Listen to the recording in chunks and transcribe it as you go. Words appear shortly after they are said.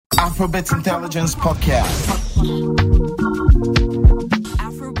Afrobeats Intelligence Podcast.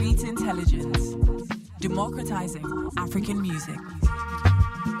 Afrobeats Intelligence. Democratizing African music.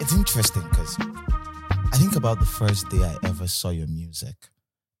 It's interesting because I think about the first day I ever saw your music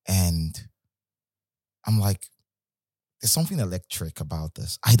and I'm like, there's something electric about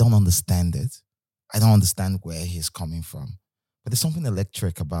this. I don't understand it. I don't understand where he's coming from. But there's something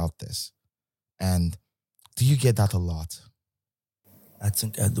electric about this. And do you get that a lot? I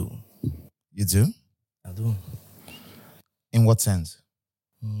think I do. You do? I do. In what sense?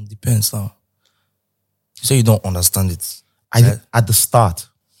 Depends now. You say you don't understand it. At the start.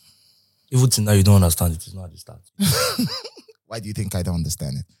 Even till now you don't understand it. It's not at the start. Why do you think I don't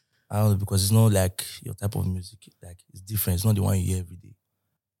understand it? I don't know, because it's not like your type of music. Like, it's different. It's not the one you hear every day.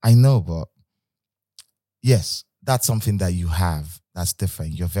 I know, but yes, that's something that you have that's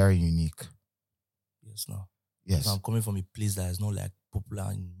different. You're very unique. Yes, now. Yes. So I'm coming from a place that is not like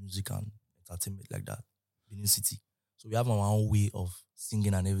popular in music and entertainment like that. Benin City. So we have our own way of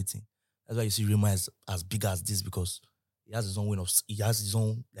singing and everything. That's why you see Rema is as big as this, because he has his own way of, he has his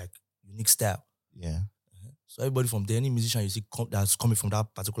own like unique style. Yeah. So everybody from there, any musician you see that's coming from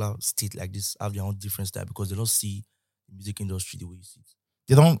that particular state like this have their own different style, because they don't see the music industry the way you see it.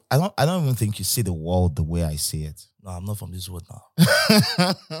 I don't even think you see the world the way I see it. No, I'm not from this world now.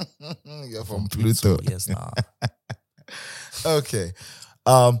 You're from Pluto. Yes, nah. Okay.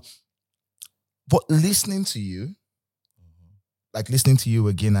 But listening to you, like listening to you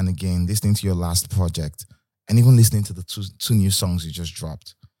again and again, listening to your last project, and even listening to the two new songs you just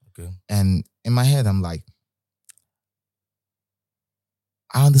dropped. Okay. And in my head, I'm like,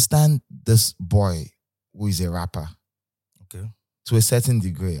 I understand this boy who is a rapper. Okay. To a certain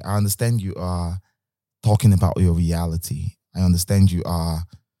degree. I understand you are talking about your reality. I understand you are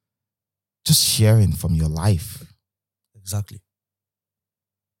just sharing from your life. Exactly.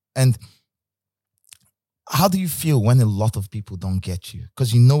 And how do you feel when a lot of people don't get you?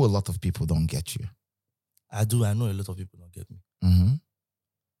 Because you know a lot of people don't get you. I do. I know a lot of people don't get me. Mm-hmm.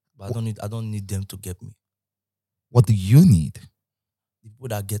 But I don't need them to get me. What do you need? The people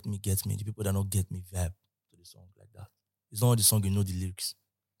that get me, get me. The people that don't get me, vibe to the song like that. It's not the song, you know the lyrics.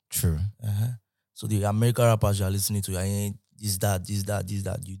 True. So the American rappers you are listening to, this,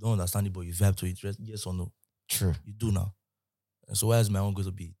 that. You don't understand it, but you vibe to it. Yes or no? True. You do now. And so why is my own going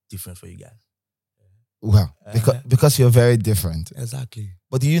to be different for you guys? Well, because you're very different. Exactly.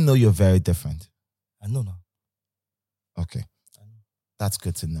 But do you know you're very different? I know now. Okay. That's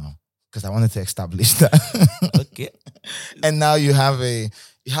good to know. Because I wanted to establish that. Okay. And now you have a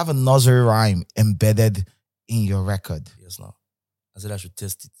nursery rhyme embedded in your record. Yes, now. I said I should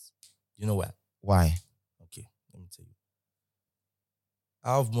test it. You know why? Why? Okay, let me tell you.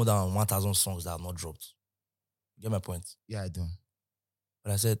 I have more than 1,000 songs that have not dropped. You get my point? Yeah, I do.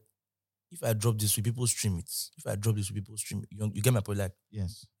 But I said, if I drop this, will people stream it? If I drop this, will people stream it? You get my point? Like,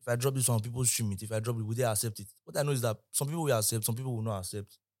 yes. If I drop this one, people stream it. If I drop it, will they accept it? What I know is that some people will accept, some people will not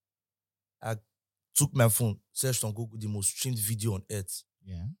accept. I took my phone, searched on Google the most streamed video on earth.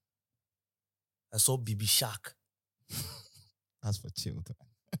 Yeah. I saw Baby Shark. That's for children.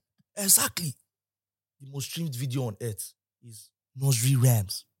 Exactly. The most streamed video on earth is Nursery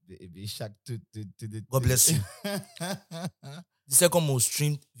Rhymes. Baby Shark to the... God bless you. The second most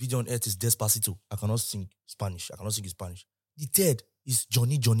streamed video on earth is Despacito. I cannot sing Spanish. I cannot sing in Spanish. The third is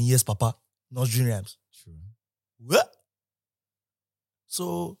Johnny, Yes, Papa. Nursery Rhymes. True. What?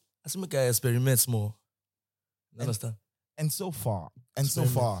 So, I still make experiments more. You understand? And so far,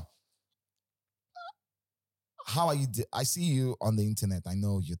 how are you? I see you on the internet. I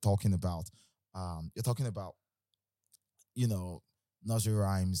know you're talking about, you know, nursery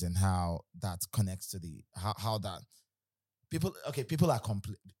rhymes and how that connects to how that people are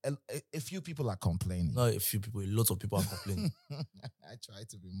complaining. A few people are complaining. Not a few people, a lot of people are complaining. I try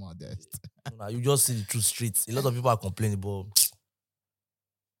to be modest. No, you just see the truth straight. A lot of people are complaining, but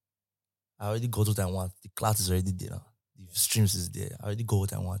I already got what I want. The class is already there now. The streams is there. I already got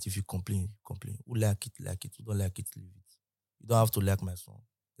what I want. If you complain, complain. Who like it, like it. Who don't like it, leave it. You don't have to like my song.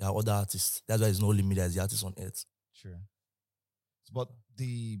 There are other artists. That's why there's no limit as the artist on earth. Sure. But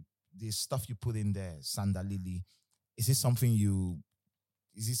the stuff you put in there, Sanda Lily, is it something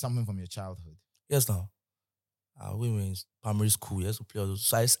from your childhood? Yes, now. We were in primary school. Yes, to play all those.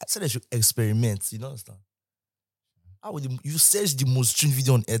 So I said I should experiment. You know, understand? How would you search the most streamed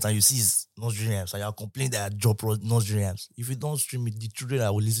video on earth and you see it's nursery rhymes and you're complaining that I drop nursery rhymes? If you don't stream it, the children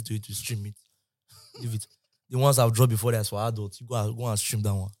that will listen to it will stream it. Leave it. The ones I've dropped before that's for adults, you go and stream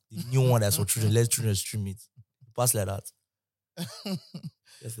that one. The new one that's for children, let children stream it. Pass like that.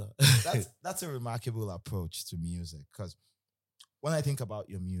 Yes, sir. That's a remarkable approach to music, because when I think about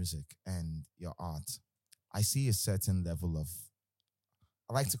your music and your art, I see a certain level of,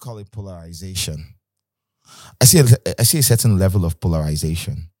 I like to call it polarization. I see a certain level of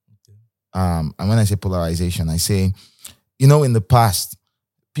polarization. Okay. And when I say polarization, I say, in the past,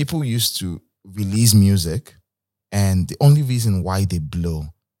 people used to release music, and the only reason why they blow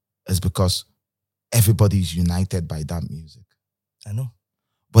is because everybody's united by that music. I know.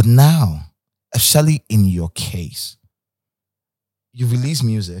 But now, especially in your case, you release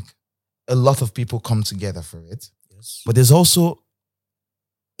music, a lot of people come together for it. Yes. But there's also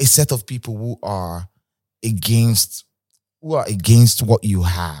a set of people who are against what you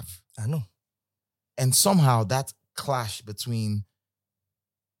have. I know. And somehow that clash between,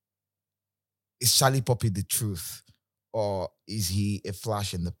 is Shallipopi the truth or is he a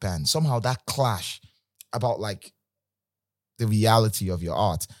flash in the pan? Somehow that clash about like the reality of your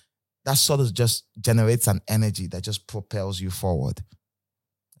art, that sort of just generates an energy that just propels you forward.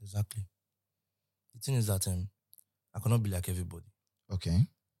 Exactly. The thing is that I cannot be like everybody. Okay.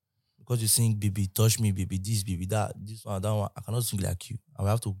 Because you sing, baby, touch me, baby, that, this one, that one. I cannot sing like you. I will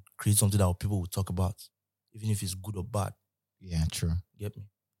have to create something that people will talk about, even if it's good or bad. Yeah, true. Get me?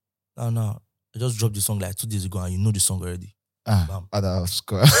 Now, I just dropped the song like 2 days ago and you know the song already. Bam. Other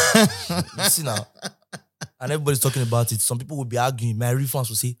score. You see now? And everybody's talking about it. Some people will be arguing. My reference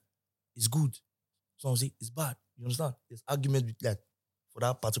will say, it's good. Some will say, it's bad. You understand? There's argument with that for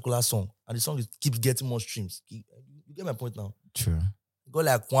that particular song. And the song keeps getting more streams. You get my point now? True. It got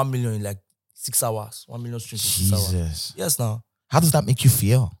like 1 million in like 6 hours. 1 million streams in 6 hours. Jesus. Yes, now. How does that make you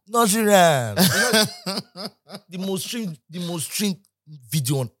feel? Nigerian. The most streamed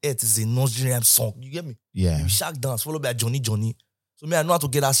video on earth is a Nigerian song. You get me? Yeah. The Shark Dance followed by Johnny. So me, I know how to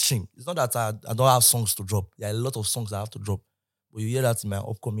get that stream. It's not that I don't have songs to drop. There are a lot of songs I have to drop. But you hear that in my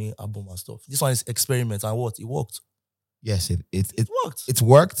upcoming album and stuff. This one is experiment and what? It worked. Yes, it worked. It's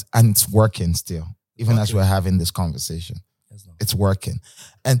worked and it's working still. Even as working. we're having this conversation. Yes, no. It's working.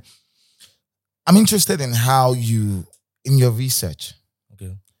 And I'm interested in how in your research.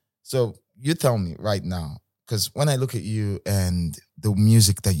 Okay. So you tell me right now, because when I look at you and the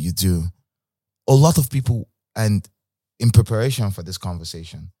music that you do, a lot of people, and in preparation for this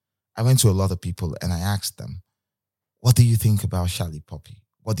conversation, I went to a lot of people and I asked them, what do you think about Shallipopi?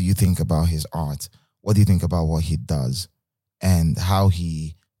 What do you think about his art? What do you think about what he does and how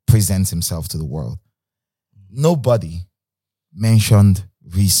he presents himself to the world? Nobody mentioned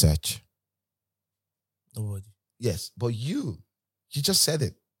research. Nobody. Yes, but you just said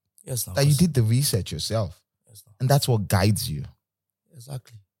it. Yes, no. That you did the research yourself. Yes, no. And that's what guides you.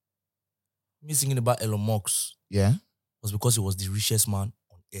 Exactly. Me singing about Elon Musk Yeah? was because he was the richest man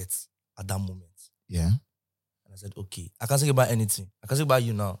on earth at that moment. Yeah. And I said, okay, I can sing about anything. I can sing about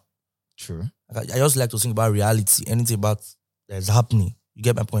you now. True. I just like to sing about reality, anything about that is happening. You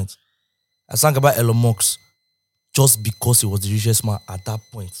get my point? I sang about Elon Musk just because he was the richest man at that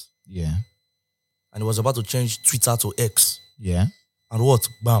point. Yeah. And he was about to change Twitter to X. Yeah. And what?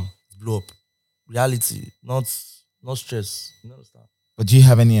 Bam. It blew up. Reality, not stress. You understand? But do you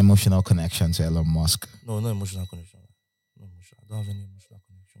have any emotional connection to Elon Musk? No emotional connection. No emotion. I don't have any emotional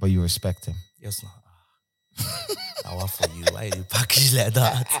connection. But you respect him? Yes, no. I want for you. Why you package like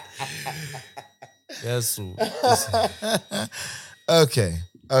that? Yes, so. Okay,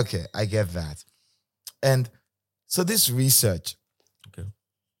 I get that. And so this research, Okay.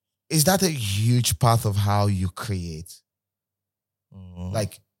 is that a huge part of how you create?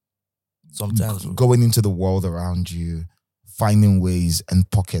 Like sometimes going into the world around you, finding ways and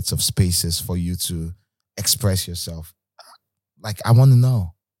pockets of spaces for you to express yourself. Like, I want to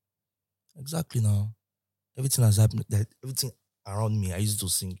know. exactly now. Everything has happened. Everything around me, I used to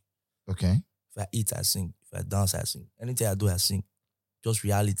sing. Okay. If I eat, I sing. If I dance, I sing. Anything I do, I sing. Just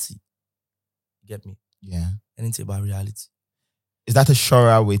reality. Get me? Yeah. Anything about reality. Is that a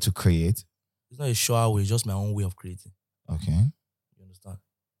surer way to create? It's not a sure way, it's just my own way of creating. Okay. You understand?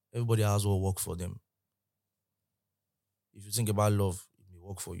 Everybody has what work for them. If you think about love, it may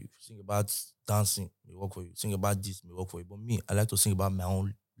work for you. If you think about dancing, it may work for you. Think about this, it may work for you. But me, I like to think about my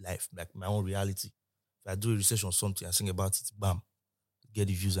own life, like my own reality. If I do a research on something, I think about it, bam, get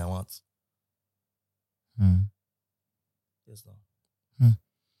the views I want. Yes, now.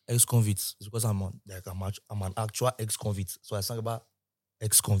 Ex-convicts. It's because I'm an actual ex-convict. So I sang about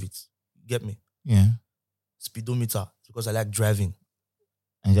ex-convicts. Get me? Yeah. Speedometer. It's because I like driving.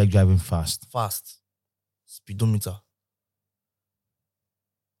 And you're driving fast. Fast. Speedometer.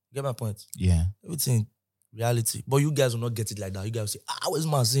 Get my point? Yeah. Everything, reality. But you guys will not get it like that. You guys will say, where's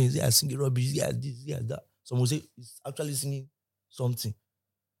my singing? Yeah, singing rubbish. Yeah, this, yeah, that. Some will say, it's actually singing something.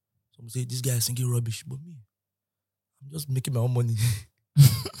 Some will say, this guy is singing rubbish. But me, I'm just making my own money.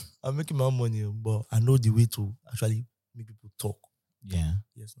 I'm making my own money, but I know the way to actually make people talk. Yeah.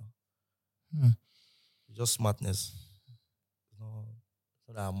 Yes, no. Hmm. It's just smartness. It's not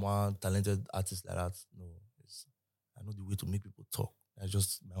that I'm one talented artist like that. No, I know the way to make people talk. That's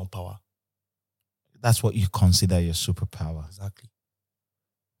just my own power. That's what you consider your superpower. Exactly.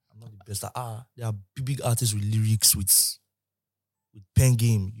 I'm not the best. There are big artists with lyrics, with pen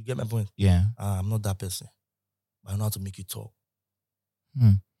game. You get my point? Yeah. I'm not that person. But I know how to make you talk.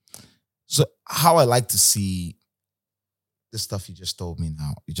 Hmm. So how I like to see the stuff you just told me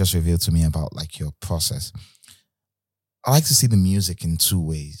now, you just revealed to me about like your process. I like to see the music in two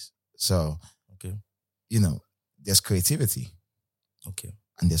ways. So, Okay. There's creativity Okay.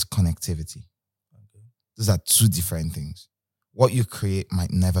 and there's connectivity. Okay. Those are two different things. What you create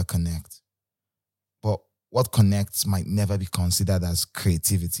might never connect, but what connects might never be considered as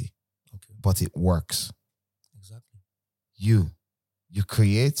creativity, Okay. but it works. Exactly. You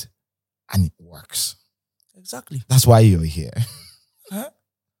create and it works. Exactly. That's why you're here. Huh?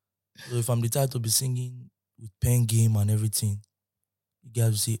 So if I'm the type to be singing with pen game and everything, you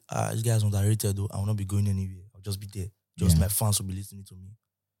guys will say, this guy's underrated though. I will not be going anywhere. I'll just be there. Just Yeah. my fans will be listening to me.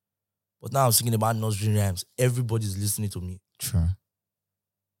 But now I'm singing about Nigerian rhymes. Everybody's listening to me. Sure.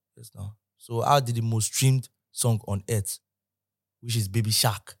 Yes, now. So I did the most streamed song on earth, which is Baby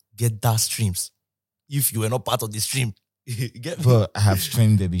Shark. Get that streams. If you were not part of the stream, you get me? But I have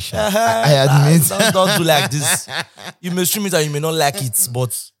streamed Baby Shark. I admit. Don't do like this. You may stream it and you may not like it, but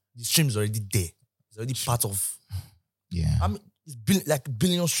the stream is already there. It's already part of. Yeah. I mean, it's like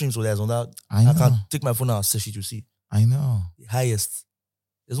billion streams on that. I know. can take my phone and search it. You see, I know. the highest.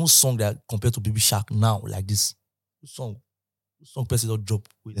 There's no song that compared to Baby Shark now like this. Whose song Presido drop.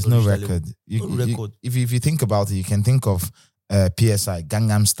 There's no record. No record. If you think about it, you can think of PSI,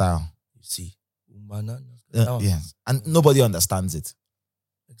 Gangnam Style. You see, Yes. And nobody understands it.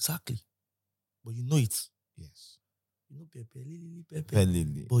 Exactly. But you know it. Yes. You know Pepe Lili, Pepe.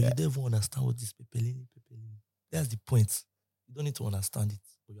 Pelili. But you don't even understand what this Pepe Lili, Pepe Lili. That's the point. You don't need to understand it,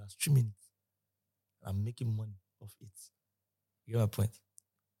 but you are streaming it. I'm making money off it. You get my point?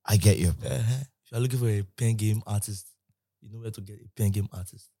 I get your point. If you're looking for a pen game artist, you know where to get a pen game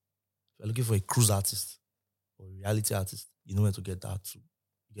artist. If you're looking for a cruise artist or a reality artist, you know where to get that too.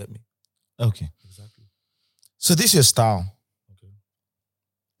 You get me? Okay. Exactly. So this is your style. Okay.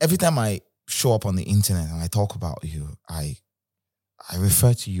 Every time I show up on the internet and I talk about you, I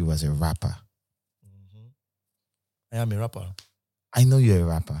refer to you as a rapper. Mm-hmm. I am a rapper. I know you're a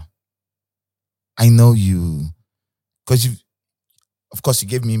rapper. I know you, because of course, you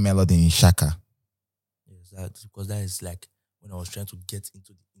gave me melody in Shaka. Yes, because that is like when I was trying to get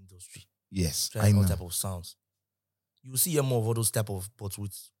into the industry. Yes, I Trying know. all type of sounds. You will see more of all those type of, but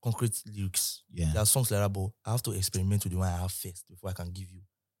with concrete lyrics. Yeah, There are songs like that, but I have to experiment with the one I have first before I can give you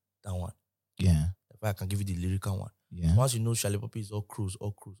that one. yeah, Before I can give you the lyrical one. yeah. Once you know Shallipopi is all cruise,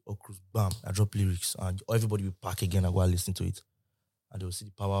 bam, I drop lyrics and everybody will pack again and go and listen to it. And they will see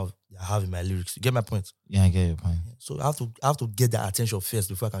the power I have in my lyrics. You get my point? Yeah, I get your point. So I have to get their attention first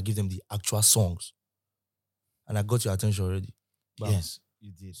before I can give them the actual songs. And I got your attention already. Bam. Yes,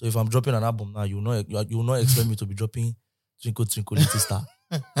 you did. So if I'm dropping an album now, you will not expect me to be dropping Twinkle Twinkle Little Star.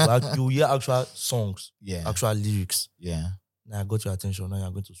 But you hear actual songs, Yeah, actual lyrics. yeah. Now I got your attention. Now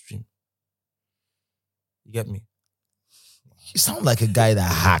you're going to stream. You get me? You sound like a guy that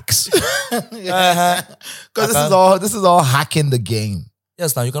hacks. Uh-huh. Because this is all hacking the game.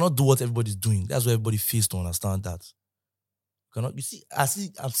 Yes, now you cannot do what everybody's doing. That's what everybody feels to understand that. You see, I'm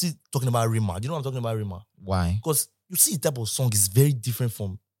still talking about Rima. Do you know what I'm talking about, Rima? Why? Because you see, the type of song is very different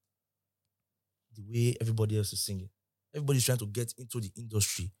from the way everybody else is singing. Everybody's trying to get into the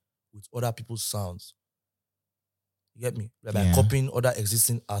industry with other people's sounds. You get me? Like by copying other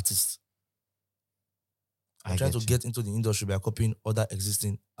existing artists. I'm trying to get into the industry by copying other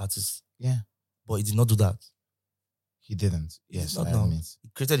existing artists. Yeah. But he did not do that. He didn't. Yes, I now. admit. He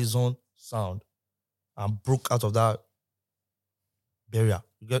created his own sound and broke out of that barrier.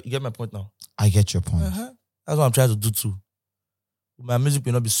 You get my point now? I get your point. Uh-huh. That's what I'm trying to do too. My music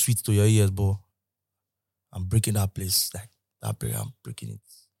may not be sweet to your ears, but I'm breaking that place. Like that barrier, I'm breaking it.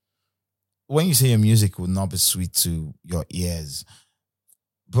 When you say your music will not be sweet to your ears,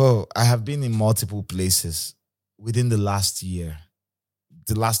 bro, I have been in multiple places within the last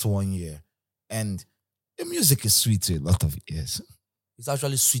 1 year, and your music is sweet to a lot of ears. It's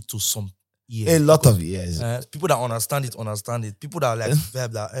actually sweet to some ears. A lot of ears. People that understand it. People that like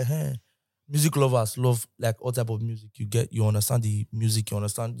vibe that music lovers love like all type of music. You understand the music, you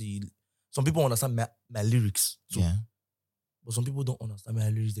understand some people understand my lyrics too. Yeah. But some people don't understand my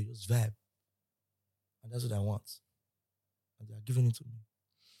lyrics, they just vibe. And that's what I want. And they are giving it to me.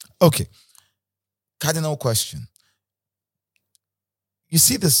 Okay. Cardinal question. You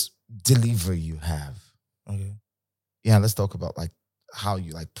see this delivery you have. Okay. Yeah, let's talk about like how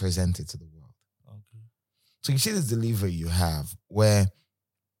you like present it to the world. Okay. So you see this delivery you have where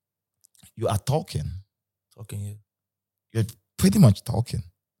you are talking. Talking here. You're pretty much talking.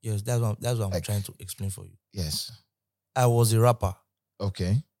 Yes, that's what I'm Like- trying to explain for you. Yes. I was a rapper.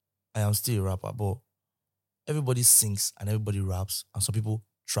 Okay. I am still a rapper, but everybody sings and everybody raps, and some people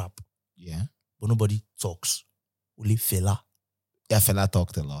trap, Yeah. but nobody talks. Only fella. Yeah, fella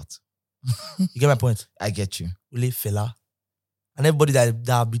talked a lot. You get my point? I get you. Only fella. And everybody that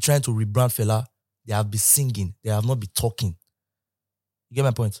have been trying to rebrand fella, they have been singing. They have not been talking. You get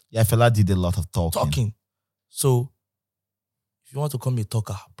my point? Yeah, fella did a lot of talking. So, if you want to call me a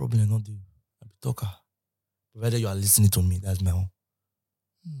talker, probably not do. I'm a talker. Provided you are listening to me, that's my own.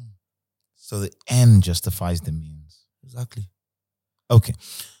 So the end justifies the means. Exactly. Okay.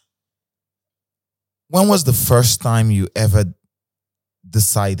 When was the first time you ever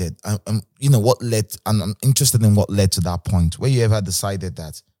decided, what led, and I'm interested in what led to that point, where you ever decided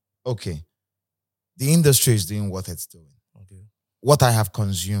that, okay, the industry is doing what it's doing. Okay. What I have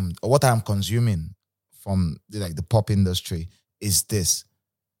consumed, or what I'm consuming from the pop industry is this.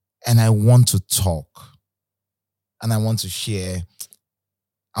 And I want to talk. And I want to share.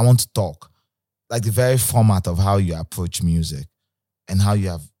 I want to talk. Like the very format of how you approach music and how you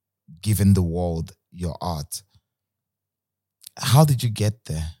have given the world your art. How did you get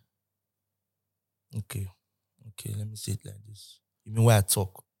there? Okay, let me say it like this. You mean where I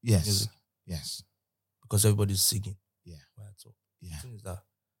talk? Yes. Music. Yes. Because everybody's singing. Yeah. Where I talk. Yeah. The thing is that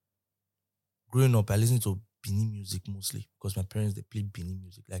growing up, I listened to Benin music mostly because my parents, they play Benin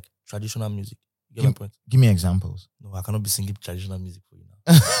music, like traditional music. You get my point? Give me examples. No, I cannot be singing traditional music for you now.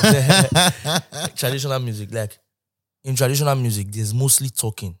 Traditional music, like in traditional music, there's mostly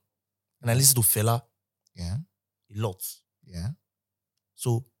talking. And I listen to fella Yeah. a lot. Yeah.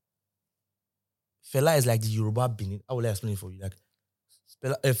 So fella is like the Yoruba Benin. How will I explain it for you? Like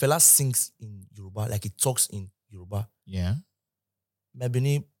fella sings in Yoruba, like he talks in Yoruba. Yeah. My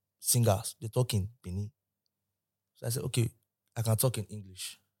Benin singers, they talk in Benin. So I said, okay, I can talk in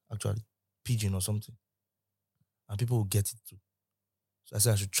English, actually, pidgin or something. And people will get it too. So I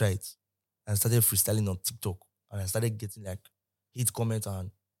said I should try it. And I started freestyling on TikTok. And I started getting like hate comments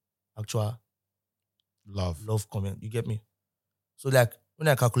and actual love comment. You get me? So like when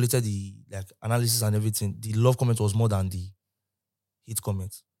I calculated the like analysis and everything, the love comment was more than the hate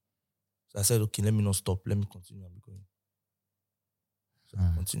comment. So I said, okay, let me not stop. Let me continue and be going. So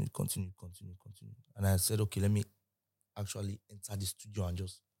continue. And I said, okay, let me actually enter the studio and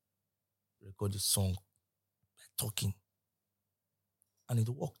just record the song by talking. And it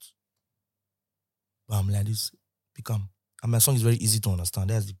worked. But I'm like this, become. And my song is very easy to understand.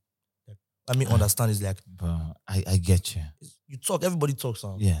 That's the understand is like, But I get you. you talk, everybody talks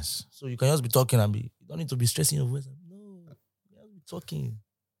now. Yes. So you can just be talking and you don't need to be stressing your voice. No, you have to be talking.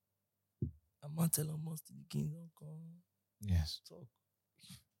 I'm not telling Elon Musk to the king. Don't come. Yes. Talk.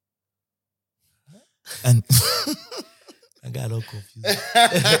 And I got all confused.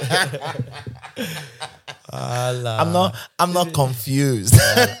 I'm not confused.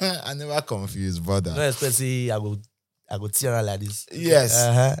 I'm never confused, brother. No, especially I go tear her like this.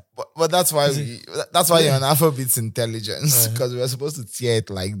 Yes. But that's why you're an Afrobeats intelligence, because we're supposed to tear it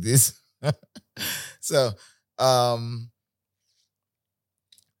like this. So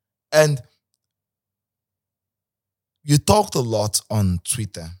and you talked a lot on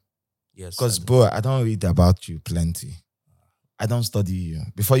Twitter. Yes. Because bro, I don't read about you plenty. I don't study you.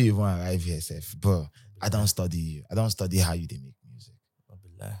 Before you even arrive here, Seth, bro, I don't study you. I don't study how you make music.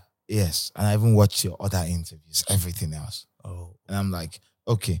 Yes. And I even watch your other interviews, everything else. Oh. And I'm like,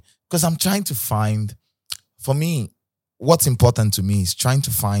 okay. Because I'm trying to find, for me, what's important to me is trying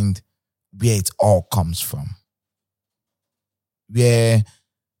to find where it all comes from. Where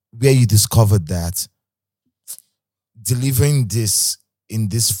you discovered that delivering this in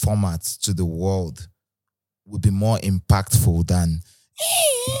this format to the world would be more impactful than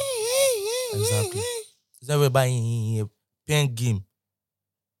Exactly. It's everybody pen game.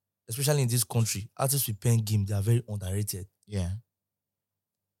 Especially in this country, artists with pen game, they are very underrated. Yeah.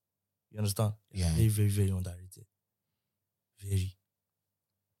 You understand? Yeah. Very, very, very underrated. Very.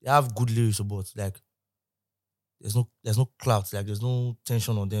 They have good lyrics, but like there's no clout, like there's no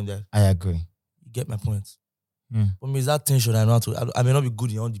tension on them. Like, I agree. you get my point. Yeah. For me, it's that tension I know how to. I may not be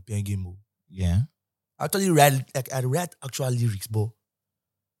good in all the pen game, but Yeah. I actually write actual lyrics, but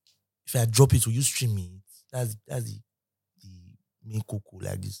if I drop it, will you stream me? That's the main cocoa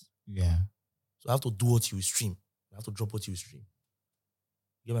like this. Yeah. So I have to do what you stream. You have to drop what you stream.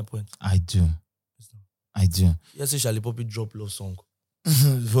 You get my point? I do. I do. Yes, Shallipopi drop love song.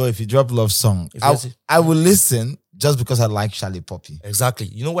 Bro, if you drop love song, I will listen just because I like Shallipopi. Exactly.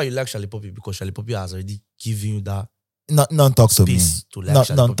 You know why you like Shallipopi? Because Shallipopi has already given you that None talk to me. space to like None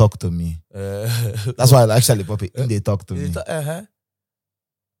Shallipopi. talk to me. That's why I like Shallipopi. They talk to me.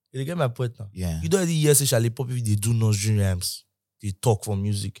 You get my point now? Yeah. You don't already hear say Shallipopi, they do Nigerian rhymes. They talk for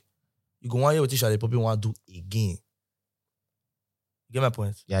music. You go one year with Shallipopi want to do again. You get my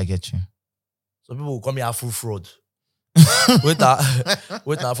point? Yeah, I get you. Some people will call me Afro fraud. wait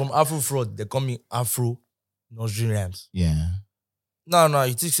now, from Afro fraud, they call me Afro Nigerian rhymes. Yeah. No,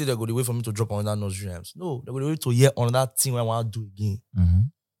 you think say they're going to wait for me to drop another Nigerian rhymes. No, they're going to wait to hear another thing I want to do again. Mm-hmm.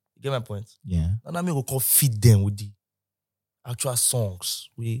 You get my point? Yeah. And I mean, we can feed them with the actual songs.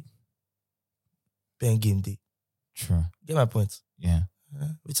 We pen game day. True. Get my point? Yeah.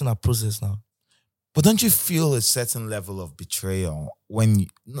 It's in a process now. But don't you feel a certain level of betrayal when you,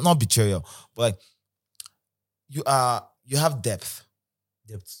 not betrayal, but like you have depth.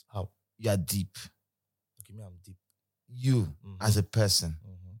 Depth. How? You are deep. Okay, me, I'm deep. You as a person,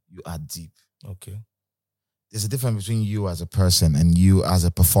 you are deep. Okay. There's a difference between you as a person and you as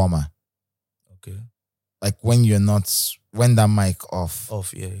a performer. Okay. Like when that mic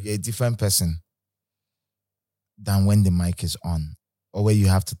off, Yeah. you're a different person than when the mic is on or where you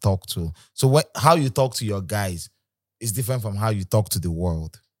have to talk to. So how you talk to your guys is different from how you talk to the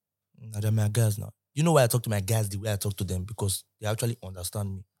world. Now they're my guys now. You know why I talk to my guys the way I talk to them? Because they actually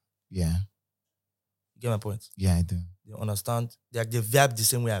understand me. Yeah. You get my point? Yeah, I do. They understand. They vibe the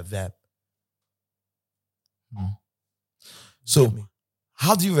same way I vibe. So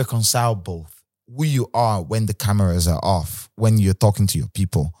how do you reconcile both? Who you are when the cameras are off, when you're talking to your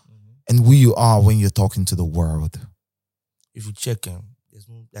people, and who you are when you're talking to the world? If you check them, there's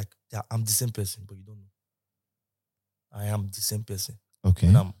no I'm the same person, but you don't know. I am the same person. Okay.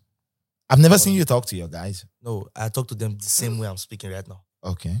 I've never seen you talk to your guys. No, I talk to them the same way I'm speaking right now.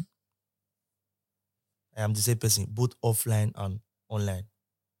 Okay. I am the same person, both offline and online.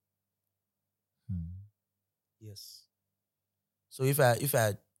 Yes. So if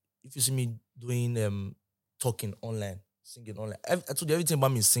you see me doing talking online, singing online, I told you everything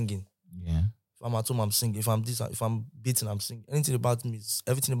about me is singing. Yeah. If I'm at home, I'm singing. If I'm beating, I'm singing. Everything about me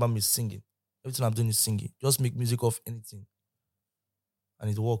is singing. Everything I'm doing is singing. Just make music of anything. And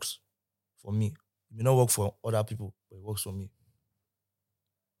it works for me. It may not work for other people, but it works for me.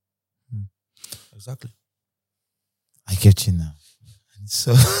 Exactly. I get you now.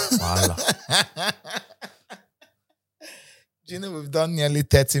 So do you know we've done nearly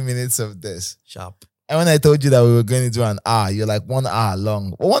 30 minutes of this? Sharp. And when I told you that we were going to do an hour, you're like 1 hour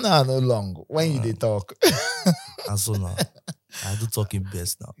long. 1 hour no long. When you did talk. And so now, I do talking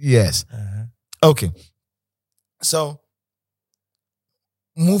best now. Yes. Okay. So,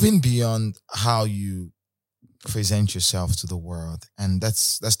 moving beyond how you present yourself to the world, and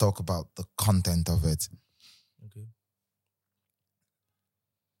let's talk about the content of it. Okay.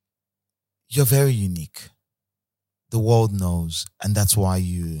 You're very unique. The world knows, and that's why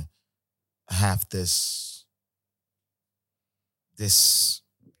you have this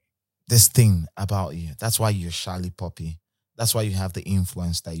thing about you. That's why you're Shallipopi. That's why you have the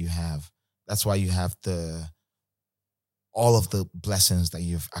influence that you have. That's why you have all of the blessings that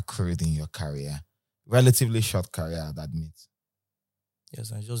you've accrued in your career. Relatively short career, I'd admit.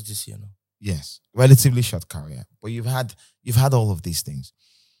 Yes, and just this year now. Yes, relatively short career, but you've had all of these things.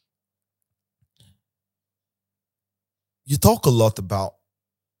 You talk a lot about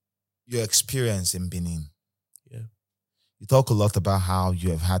your experience in Benin. Yeah. You talk a lot about how you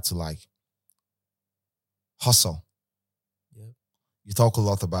have had to hustle. Yeah. You talk a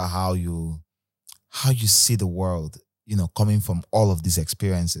lot about how you see the world, coming from all of these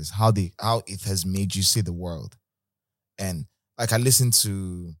experiences, how it has made you see the world. And I listened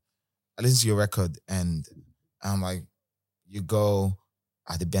to your record and I'm like, you go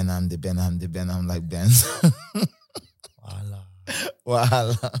the Benham like Benz.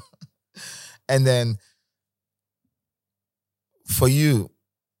 Wahala. And then for you,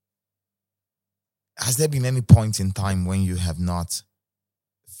 has there been any point in time when you have not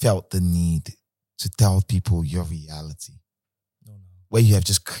felt the need to tell people your reality? No. Where you have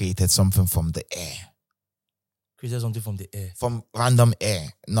just created something from the air? Created something from the air. From random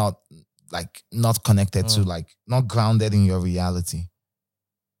air, not connected to not grounded in your reality.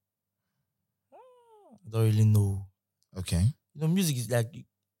 I don't really know. Okay. Music is it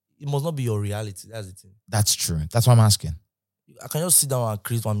must not be your reality. That's the thing. That's true. That's what I'm asking. I can just sit down and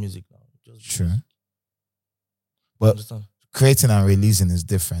create one music now. True. Well, understand? Creating and releasing is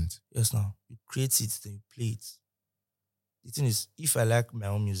different. Yes, now. You create it, then you play it. The thing is, if I like my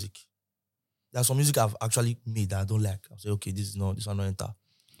own music, there's some music I've actually made that I don't like. I'll say, okay, this one not enter.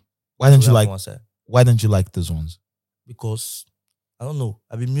 Why don't you So like? one side. Why don't you like those ones? Because I don't know.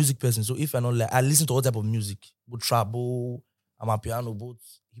 I'm a music person, so if I don't like, I listen to all type of music, both trap, both amapiano, both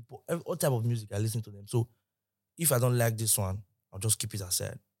hip hop, all type of music. I listen to them. So if I don't like this one, I'll just keep it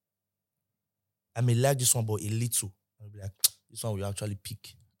aside. I may like this one, but a little. I'll be like, this one will actually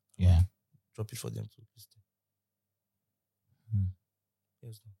pick. Yeah. Drop it for them to listen.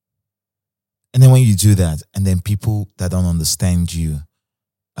 Yes. And then when you do that, and then people that don't understand you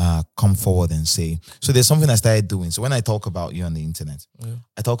come forward and say, so there's something I started doing. So when I talk about you on the internet,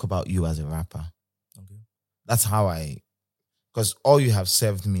 I talk about you as a rapper. Okay. That's how because all you have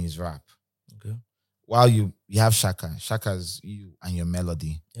served me is rap. Okay. While you have Shaka. Shaka's you and your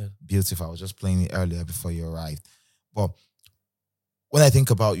melody. Yeah. Beautiful. I was just playing it earlier before you arrived. But when I think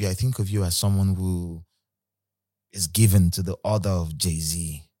about you, I think of you as someone who is given to the order of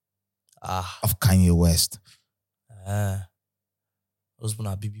Jay-Z, of Kanye West. Those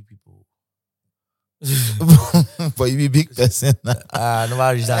are BB people. But you be a big person. I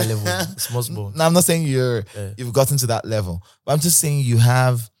never reached that level. Small. No, I'm not saying you've gotten to that level. But I'm just saying you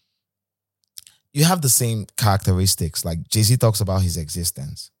have the same characteristics. Like Jay-Z talks about his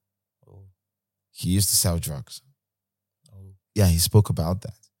existence. Oh. He used to sell drugs. Oh. Yeah, he spoke about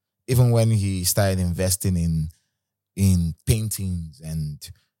that. Even when he started investing in paintings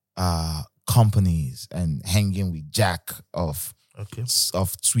and companies and hanging with Jack of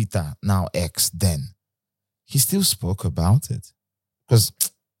Twitter, now X, then he still spoke about it. Because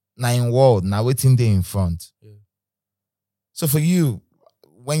now in world, now waiting there in front. Yeah. So for you,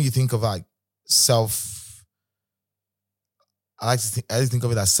 when you think of like I like to think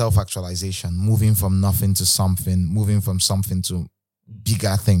of it as self-actualization, moving from nothing to something, moving from something to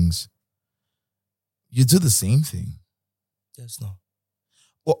bigger things. You do the same thing. Yes, no.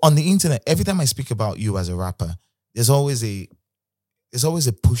 Well, on the internet, every time I speak about you as a rapper, there's always a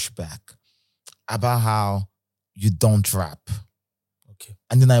pushback about how you don't rap. Okay.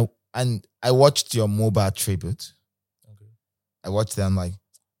 And then I watched your mobile tribute. Okay. I watched it. I'm like,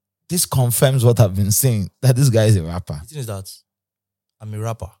 this confirms what I've been saying, that this guy is a rapper. The thing is that I'm a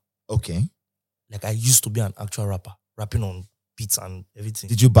rapper. Okay. Like I used to be an actual rapper, rapping on beats and everything.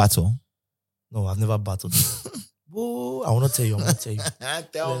 Did you battle? No, I've never battled. Whoa, I want to tell you.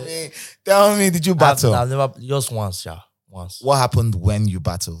 Tell me, did you battle? I've never, just once, yeah. Once. What happened when you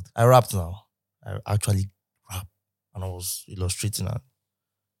battled? I rapped now. I actually rap. And I was illustrating. And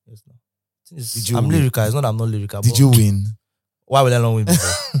yes, no. I'm win? lyrical. It's not that I'm not lyrical. Did you win? Why would I not win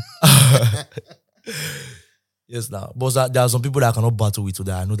before? Yes, now. But there are some people that I cannot battle with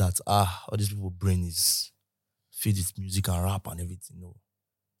today. I know that, all these people brain is feed with music and rap and everything. No.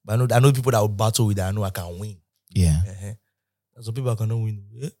 But I know people that will battle with that I know I can win. Yeah. There's some people I cannot win.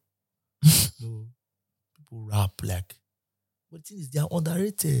 Yeah? No. People rap like. But the thing is, they are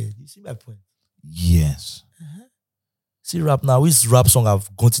underrated. You see my point? Yes. See rap now. Which rap song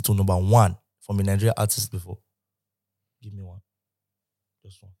I've got it to number 1 from a Nigerian artist before? Give me one.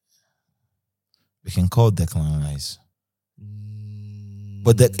 Just one. We can call Declan Rice.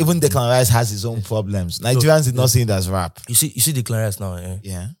 But even Declan Rice has his own problems. Nigerians did not see it as rap. You see Declan Rice now,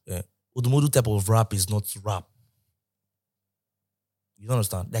 Yeah. Odumodu type of rap is not rap. You don't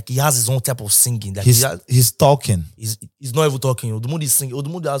understand? Like he has his own type of singing. Like he's talking. He's not even talking. Odumodu is singing.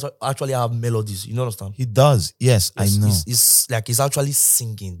 Odumodu actually have melodies. You don't understand? He does. Yes, I know. He's actually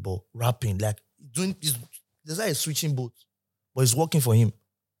singing, but rapping. Like there's like a switching both, but it's working for him.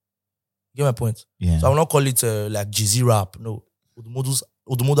 You get my point? Yeah. So I will not call it like Jay-Z rap. No.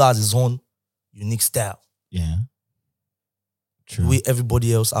 Odumodu has his own unique style. Yeah. True. The way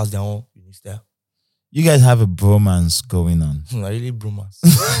everybody else has their own unique style. You guys have a bromance going on. I really bromance.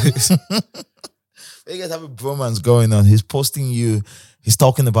 You guys have a bromance going on. He's posting you. He's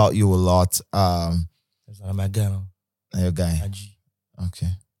talking about you a lot. Yes, I'm my guy now. Your guy. My G. Okay.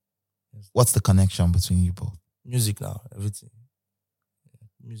 Yes. What's the connection between you both? Music now. Everything.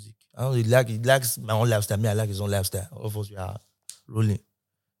 Music. I don't really he likes my own lifestyle. Me, I like his own lifestyle. All of us, we are rolling.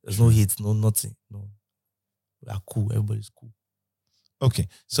 There's no hate, no nothing. No. We are cool. Everybody's cool. Okay.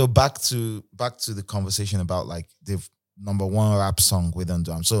 So back to the conversation about like the number 1 rap song we don't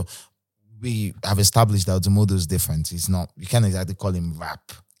do. So we have established that Odumodu is different. He's not, you can't exactly call him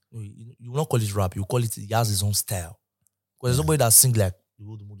rap. No, you will not call it rap. You call it, he has his own style. Because there's nobody that sings like the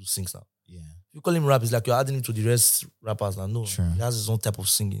Odumodu sings now. Yeah. If you call him rap, it's like you're adding him to the rest rappers now. No. Sure. He has his own type of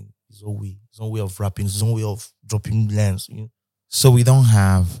singing, his own way of rapping, his own way of dropping lines. You know? So we don't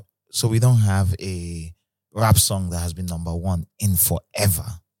have a rap song that has been number 1 in forever.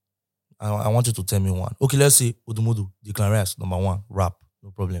 I want you to tell me one. Okay, let's say Udumudu, Declan Rice, number one, rap, no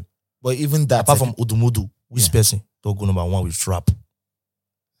problem. But even that, Apart from Udumudu, which Yeah. person don't go number one with rap?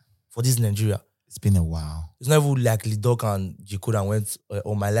 For this Nigeria, it's been a while. it's never like Lidok and J. Cole and went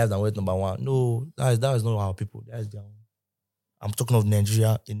on my life and went number one. No, that is not our people. That is their own. I'm talking of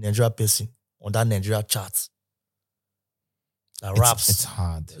Nigeria, a Nigeria person on that Nigeria chart. That raps. It's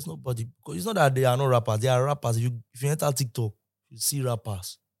hard. There's nobody. Because it's not that they are not rappers. They are rappers. If you enter TikTok, you see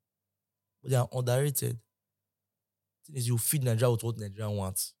rappers. But they are underrated. The thing is, you feed Nigeria with what Nigeria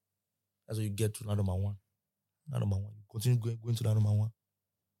wants. That's what you get to number one. That number one. You continue going to that number one.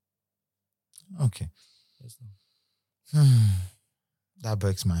 Okay. Yes, no. That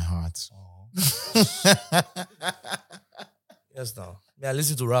breaks my heart. Yes, now. I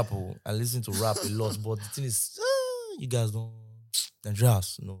listen to rap. I listen to rap a lot. But the thing is, you guys don't.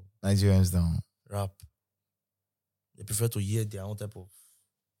 Nigerians, no. Nigerians don't. Rap. They prefer to hear their own type of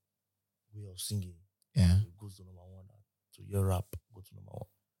way of singing. Yeah. It goes to number one. To hear rap, go to number one.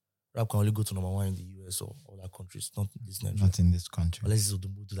 Rap can only go to number one in the US or other countries, not in this Nigeria. Not in this country. Unless it's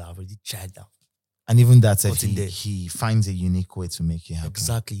Udumudu that have already tried that. And even that, if Not in there. he finds a unique way to make it happen.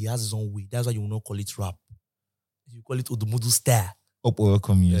 Exactly. He has his own way. That's why you will not call it rap. You call it Udumudu style.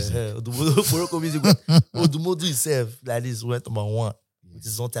 Oporoko music. Oporoko music. Udumudu himself, like this, went number one with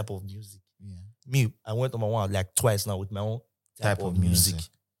his own type of music. Yeah. Me, I went number one like twice now with my own type of music.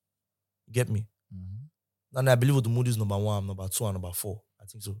 You get me? Mm-hmm. And I believe Udumudu is number one, number two, and number four. I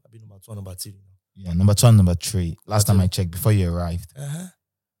think so. I've been number two and number three now. Yeah, number 2 and number 3. Last time Number I checked, before you arrived.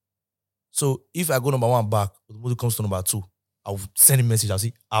 So if I go number one back, Udumudu comes to number 2, I'll send him a message. I'll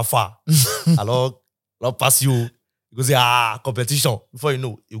say, Alpha, I'll pass you. You go say, competition. Before you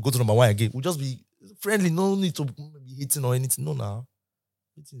know, you go to number 1 again. We'll just be friendly. No need to be hitting or anything. No, now.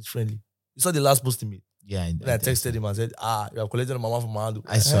 Hitting is friendly. You saw the last post he made. Yeah, When I texted him and said, you have collected number 1 from Mando.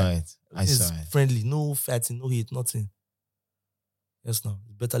 I saw it. I It's saw it. friendly. No fighting, no hate, nothing. Yes, now.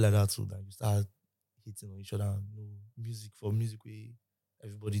 It's better like that too than you start hitting on each other. No music for music way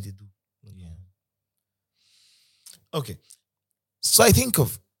everybody they do. Yeah. Okay. So I think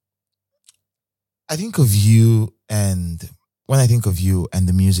of you, and when I think of you and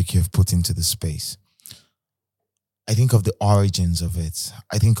the music you've put into the space, I think of the origins of it.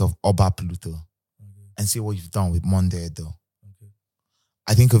 I think of Obapluto and see what you've done with Monday though. Okay.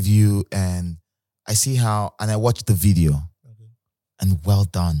 I think of you and I see how, and I watched the video and well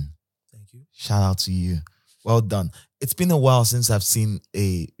done. Thank you. Shout out to you. Well done. It's been a while since I've seen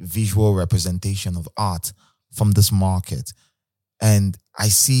a visual representation of art from this market. And I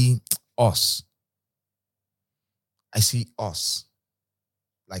see us. I see us.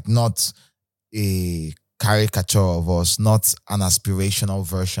 Like not a caricature of us, not an aspirational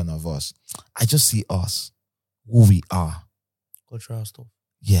version of us. I just see us, who we are. Cultural stuff.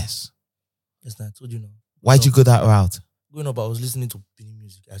 Yes. Yes, I told you now. Why'd you go that route? Growing up, I was listening to Benin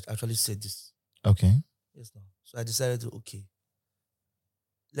music. I actually said this. Okay. Yes, now. So I decided to,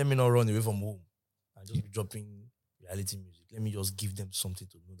 let me not run away from home and just be dropping reality music. Let me just give them something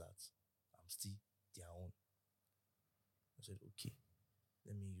to know that I'm still their own. I said,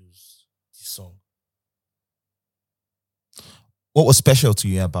 let me use this song. What was special to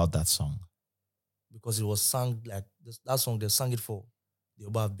you about that song? Because it was sung like that song, they sang it for the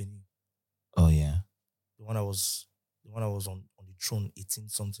Oba of Benin. Oh, yeah. The one I was on the throne, 18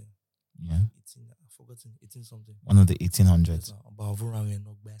 something. Yeah. 18, I've forgotten, 18 something. One of the 1800s.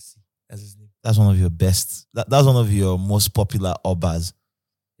 That's his name. That's one of your best. That's one of your most popular Obas.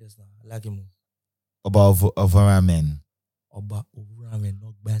 Yes, I like him. Oba of Ramen. Oba Ovuramen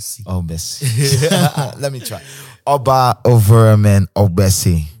Nogbasi. Obesi. Let me try. Oba of Ramen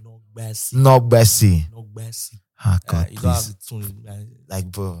Obesi. Nogbasi. Nogbesi. Ah, God, you don't have please. the tune. Like,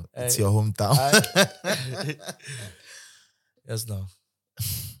 bro, it's your hometown. Yes, now.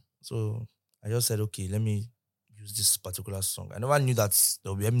 So I just said, let me use this particular song. I never knew that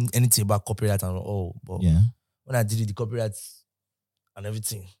there would be anything about copyright and all, but Yeah. when I did it, the copyright and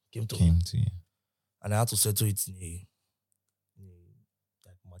everything came to me. Came to you. And I had to settle it in a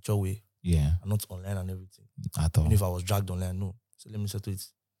like mature way, Yeah. and not online and everything. At all. Even if I was dragged online, no. So let me settle it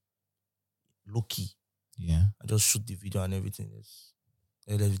low key. Yeah. I just shoot the video and everything.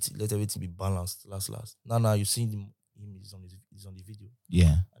 Let everything be balanced. Last. Now you see him is on the video.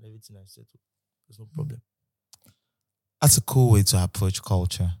 Yeah. And everything I settled. There's no problem. That's a cool way to approach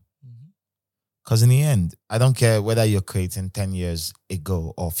culture. Because in the end, I don't care whether you're creating 10 years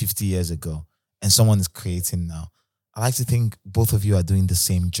ago or 50 years ago and someone is creating now. I like to think both of you are doing the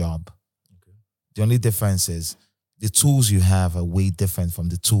same job. Okay. The only difference is the tools you have are way different from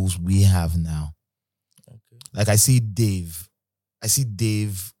the tools we have now. Okay. Like I see Dave I see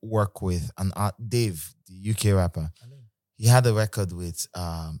Dave work with Dave, the UK rapper. I know. He had a record with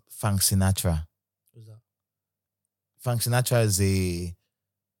Frank Sinatra. Who's that? Frank Sinatra is a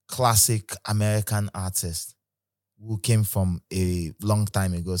classic American artist who came from a long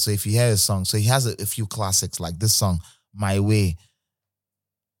time ago. So if you hear a song, so he has a few classics like this song, My Way.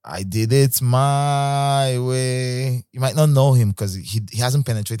 I did it my way. You might not know him because he hasn't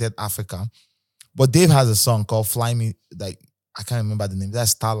penetrated Africa. But Dave has a song called Fly Me, like I can't remember the name.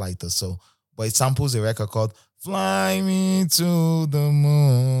 That's Starlight or so. But it samples a record called Fly Me to the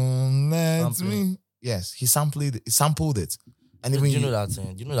Moon. Let me. Yes, he sampled it. And Do you know that? Do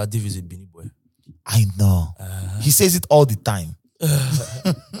you know that Dave is a Beanie boy? I know. He says it all the time.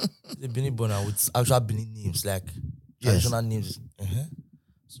 The Beanie boy now with actual Beanie names, like traditional names.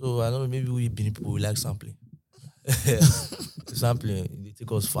 So I don't know, maybe we Beanie people we like sampling. Sampling, they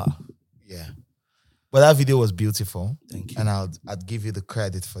take us far. Yeah. But that video was beautiful. Thank you. And I'd give you the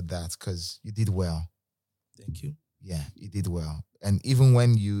credit for that because you did well. Thank you. Yeah, you did well. And even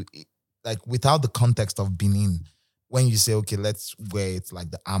when you, like without the context of Benin, when you say, okay, let's wear it like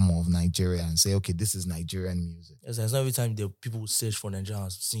the armor of Nigeria and say, okay, this is Nigerian music. Yes, it's not every time the people search for Nigeria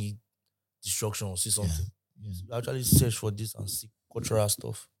and see destruction or see something. Yeah. You actually search for this and see cultural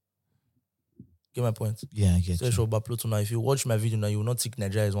stuff. Get my point? Yeah, I get Search you. for Obapluto now. If you watch my video now, you will not think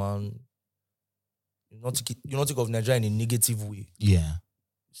Nigeria is one. You will not think of Nigeria in a negative way. Yeah.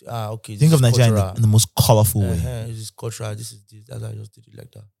 Say, okay. Think of Nigeria in the most colorful way. This is cultural. This is this. That's why I just did it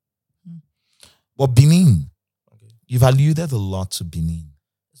like that. But Benin, Okay. you've alluded a lot to Benin.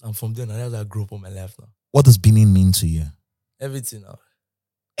 So I'm from there now. That's how I grew up all my life now. What does Benin mean to you? Everything now.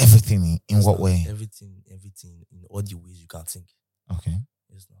 Everything in Yes, what now. way? Everything in all the ways you can think. Okay.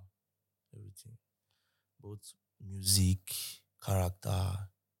 Yes, now. Everything. Both music, character,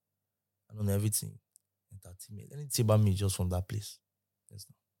 I don't know, everything. Entertainment. Anything about me just from that place. Yes,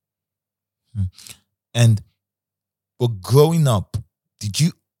 now. And but growing up,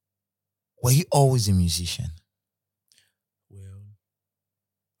 were you always a musician? Well,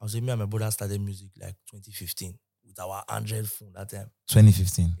 I would say me and my brother started music like 2015 with our Android phone that time.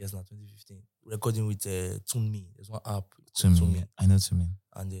 2015. Yes, now 2015. Recording with TuneMe. There's one app. To me. I know to me.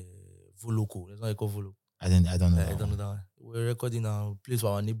 And Voloco. There's one called Voloco. I don't know. I that don't know one. that one. We're recording our place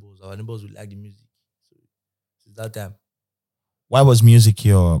for our neighbors. Our neighbors will like the music. So since that time. Why was music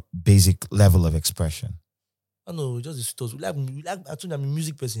your basic level of expression? I don't know, just the stores. Actually, I'm a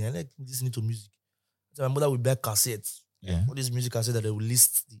music person. I like listening to music. So my mother would buy cassettes. Yeah. All these music cassettes that they will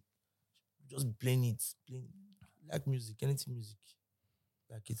list. Just be playing it. Like music, anything music.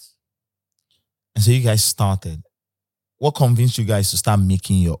 Like it. And so you guys started. What convinced you guys to start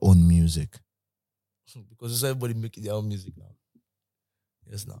making your own music? Because it's everybody making their own music now.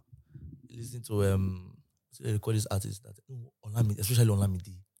 Yes, now. Listen to so they call this artist that Olamide, especially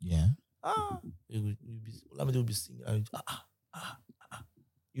Olamide. Yeah. Olamide will be singing. And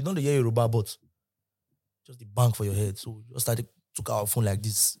you don't hear Yoruba, but just the bank for your head. So we just took our phone like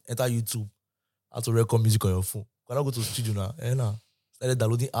this, enter YouTube, how to record music on your phone. When I go to the studio now, started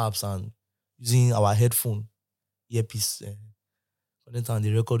downloading apps and using our headphone, earpiece. For the time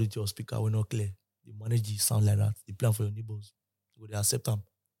they record with your speaker when not clear. They manage the sound like that. They plan for your neighbors. So they accept them.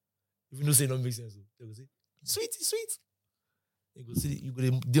 If you don't say it don't make sense, they go say, sweet. You go see, you go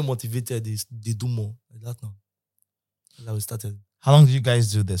demotivated, they do more. Like that now. That's how we started. How long did you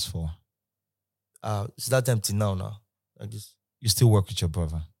guys do this for? It's that time till now. Like this. You still work with your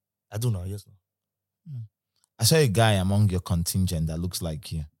brother? I do now, yes now. I saw a guy among your contingent that looks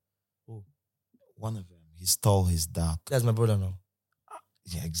like you. Oh. One of them. He's tall, he's dark. That's my brother now.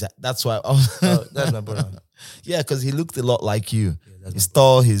 Yeah, exactly. That's why. That's my brother. Yeah, because he looked a lot like you. Yeah, He's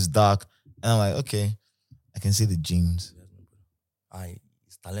tall, he's dark. And I'm like, okay, I can see the genes. That's my brother.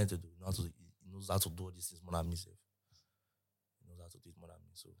 He's talented. He knows how to do all these things more than me. He knows how to do it more than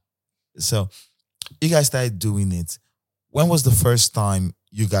me. So you guys started doing it. When was the first time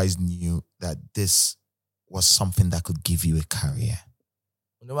you guys knew that this was something that could give you a career?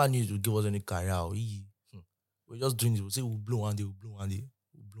 We never knew it would give us any career. We're just doing it. We'll say we'll blow one day.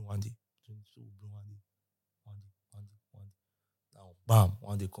 Now, bam,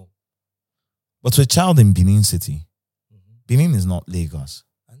 one day come. But to a child in Benin City, Benin is not Lagos.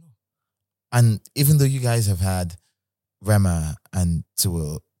 I know. And even though you guys have had Rema and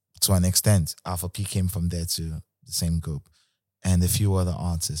to an extent, Alpha P came from there to the same group and a few other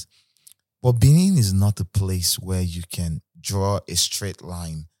artists. But Benin is not a place where you can draw a straight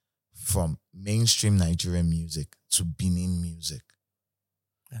line from mainstream Nigerian music to Benin music.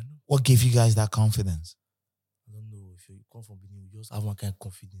 I know. What gave you guys that confidence? I don't know. If you come from Benin, you just have one kind of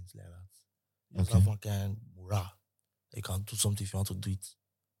confidence like that. You just Okay. have one kind of morale. You can do something if you want to do it.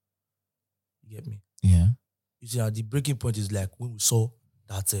 You get me? Yeah. You see, the breaking point is like when we saw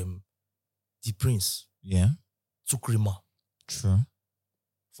that the Prince Yeah. took Rima True.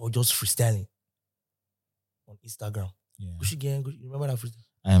 for just freestyling on Instagram. Yeah. Gucci Gang, you remember that freestyle?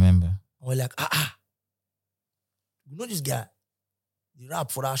 I remember. And we're like, you know this guy, the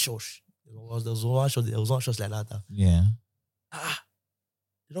rap for that church. There was one church like that. Yeah.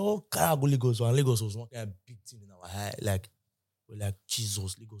 You know, Karago Lagos, and Lagos was one kind of big thing in our head. Like, we're like,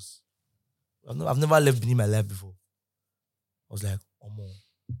 Jesus, Lagos. I've never left Benin my life before. I was like, Omo,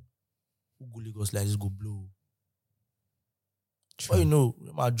 who go Lagos like this go blow? True. Well, you know,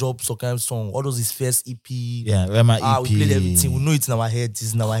 my job, some kind of song, all those his first EP. Yeah, Rema EP. We played everything. We know it's in our head.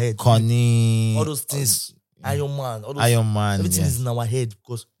 It's in our head. Connie. All those things. Iron Man. All those, Iron Man. everything yes. is in our head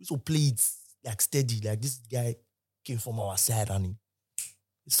because we used to play it like steady. Like this guy came from our side and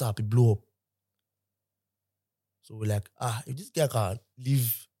he started to blow up. So we're like, if this guy can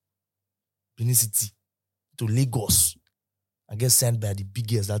leave Benin City to Lagos and get sent by the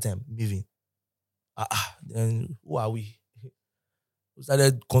biggest that time, moving, then who are we?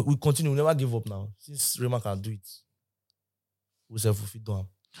 We continue, we never give up now. Since Rema can do it, we self-fulfill them.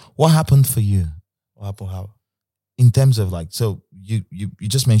 What happened for you? What happened? How? In terms of like, so you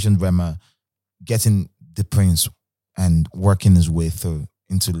just mentioned Rema getting the Prince and working his way through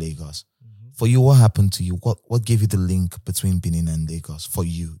into Lagos. Mm-hmm. For you, what happened to you? What gave you the link between Benin and Lagos for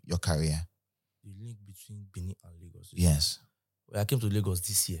you, your career? The link between Benin and Lagos. Yes. Well, I came to Lagos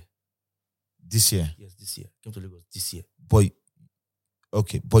this year. This year? Yes, this year. I came to Lagos this year.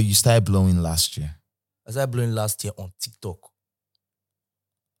 But you started blowing last year. I started blowing last year on TikTok.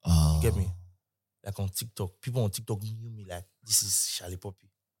 Oh. You get me? Like on TikTok. People on TikTok knew me like, this is Shallipopi.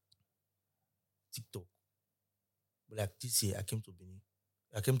 TikTok. But like this year, I came to Benin.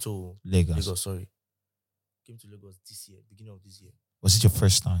 I came to Lagos. Sorry. Came to Lagos this year, beginning of this year. Was it your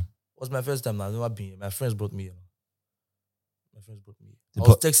first time? It was my first time. I've never been here. My friends brought me here. I The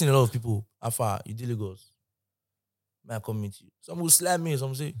was texting a lot of people. How far? You did Lagos? May I come meet you? Some will slap me.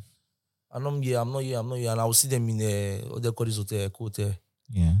 Some say, I'm not here. And I will see them in what they call this hotel, hotel.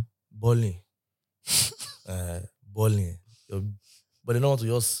 Yeah. Balling. Balling. But they don't want to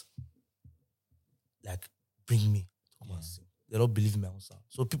just like bring me to come and sing. They don't believe in my own sound.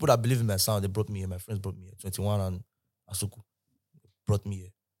 So people that believe in my sound, they brought me here. My friends brought me here. 21 and Asuku brought me here.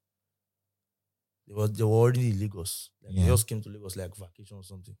 They were already in Lagos. Like, They just came to Lagos like vacation or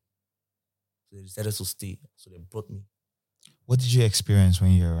something. So they decided to stay. So they brought me. What did you experience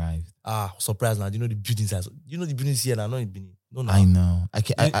when you arrived? Surprise now. Do you know the buildings? You know the buildings here now, not in Benin. No. I know.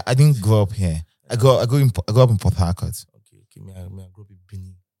 I didn't grow up here. I grew up in Port Harcourt. Okay. Me, I grew up in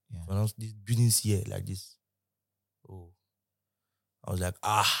Benin. Yeah. When I was these buildings here like this. Oh. I was like,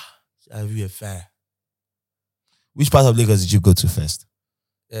 I be a fan. Which part of Lagos did you go to first?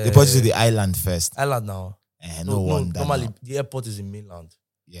 They brought you to the island first. Island now. No wonder. Normally, the airport is in mainland.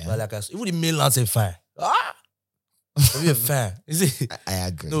 Yeah. But like even the mainland's a fan. Be a fan. Is it? I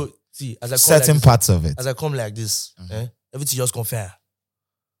agree. No, see, as I come certain like this, parts of it. as I come like this, everything just come fair.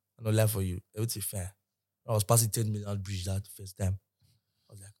 I don't lie for you. Everything fair. I was passing 10 million bridge that first time.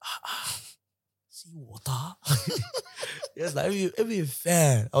 I was like, see water. Yes, like every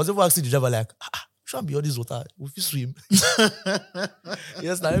fair. I was even asking the driver like, should be all this water? If you swim.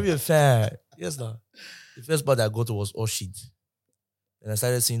 Yes, now every fair. Yes, now. The first part I got to was all shit. And I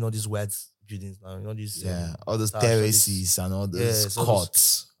started seeing all these white buildings now, you know, these all those terraces and all those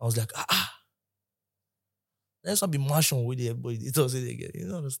courts. I was like, there's not be mansion with everybody. It was it again. You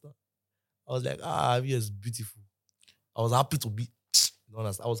know, understand? I was like, yes, beautiful. I was happy to be. You know,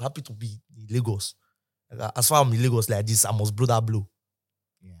 understand? I was happy to be in Lagos. Like, as far as I'm in Lagos like this, I must blow that blow.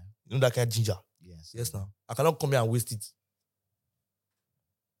 Yeah. You know that kind of ginger. Yes, now. I cannot come here and waste it.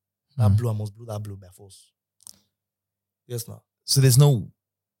 That blow, I must blow that blow by force. Yes, now. So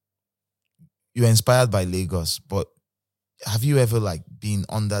you're inspired by Lagos, but have you ever like been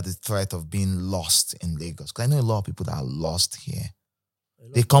under the threat of being lost in Lagos? Because I know a lot of people that are lost here.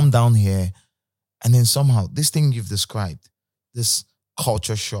 They come down here and then somehow this thing you've described, this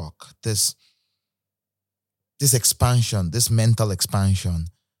culture shock, this expansion, this mental expansion,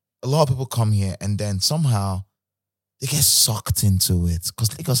 a lot of people come here and then somehow they get sucked into it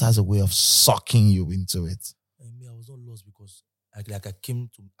because Lagos has a way of sucking you into it. And me, I was not lost because I came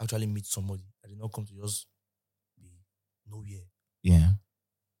to actually meet somebody. I did not come to just be nowhere. Yeah.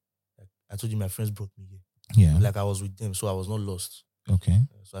 Like I told you, my friends brought me here. Yeah. Like I was with them, so I was not lost. Okay.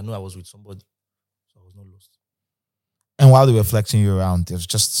 So I know I was with somebody, so I was not lost. And while they were flexing you around, there's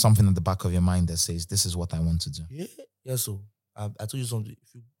just something at the back of your mind that says, this is what I want to do. Yeah. So I told you something.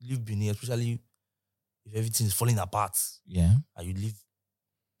 If you live Benin, especially if everything is falling apart, Yeah. and you leave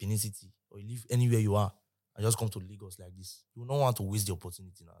Benin City or you live anywhere you are and just come to Lagos like this, you don't want to waste the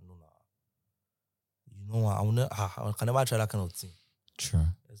opportunity now. No, nah. You know what? I can never try that kind of thing. True.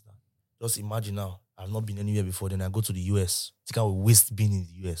 Yes, nah. Just imagine now, I've not been anywhere before, then I go to the US. Think I will waste being in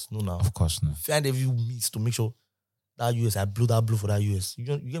the US. No, now. Of course not. Find every means to make sure that US, I blew that blue for that US. You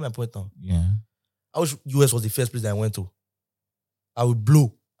get my point now? Yeah. I wish US was the first place that I went to. I would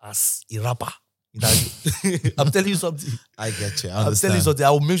blow as a rapper. I'm telling you something. I get you. I'm telling you something. I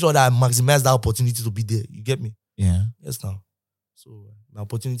will make sure that I maximize that opportunity to be there. You get me? Yeah. Yes, now. So my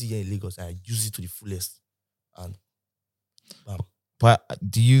opportunity here in Lagos, I use it to the fullest. And bam. But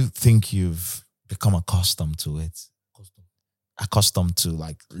do you think you've become accustomed to it? Accustomed to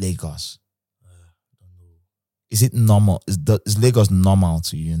like Lagos? I don't know. Is it normal? Is Lagos normal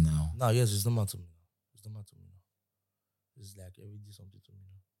to you now? No, yes, it's normal to me. It's normal to me now. It's like every day something to me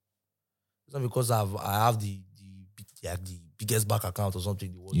now. It's not because I have the biggest bank account or something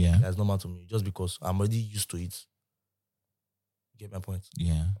in the world. Yeah. It's normal to me. Just because I'm already used to it. You get my point?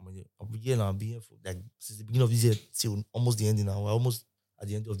 Yeah. I'll be here now. I'll be here for like since the beginning of this year till almost the ending now. We're almost at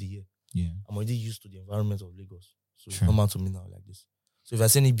the end of the year. Yeah. I'm already used to the environment of Lagos. So it's True. normal to me now like this. So if I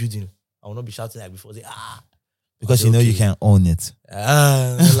see any building, I will not be shouting like before. Say, Because say, you know you okay. can own it.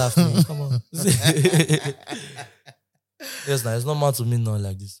 Don't laugh me. Come on. Yes, now it's normal to me now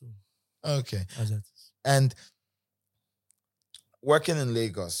like this. So, Okay. as that is. And working in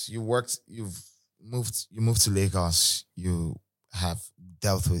Lagos, you moved to Lagos, you have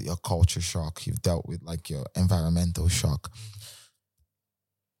dealt with your culture shock, you've dealt with like your environmental shock.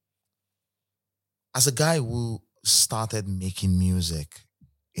 As a guy who started making music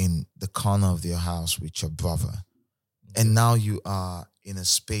in the corner of your house with your brother, and now you are in a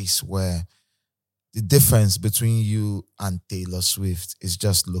space where the difference between you and Taylor Swift is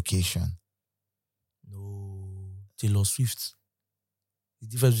just location. No, Taylor Swift. The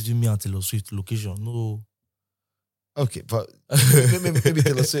difference between me and Taylor Swift, location. No. Okay, but maybe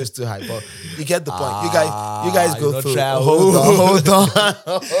Taylor Swift is too high, but you get the point. You guys go not through. try- Hold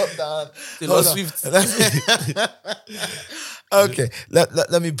on. Taylor Hold on. Swift. Okay,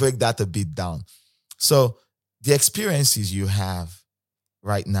 let me break that a bit down. So the experiences you have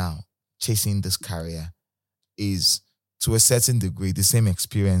right now chasing this career is to a certain degree the same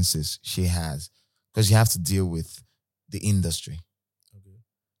experiences she has, because you have to deal with the industry. Okay.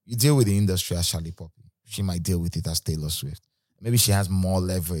 You deal with the industry as Shallipopi. She might deal with it as Taylor Swift. Maybe she has more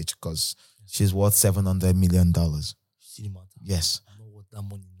leverage because she's worth $700 million. See the matter. Yes. I'm not worth that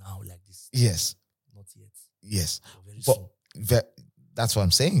money now like this. Yes. Not yet. Yes. Very But soon. that's what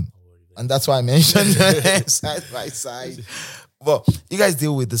I'm saying. Don't worry, very And that's why I mentioned side by side. Well, you guys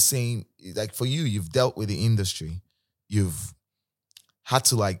deal with the same, like for you, you've dealt with the industry. You've had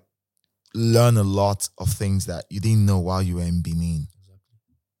to like learn a lot of things that you didn't know while you were in Benin. Exactly.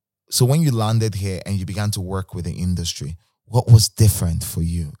 So when you landed here and you began to work with the industry, what was different for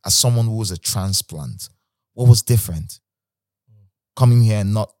you as someone who was a transplant? What was different? Coming here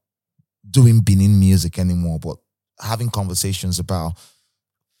and not doing Benin music anymore, but having conversations about,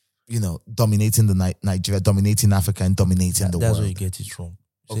 dominating the Nigeria, dominating Africa, and dominating the That's world. where you get it wrong.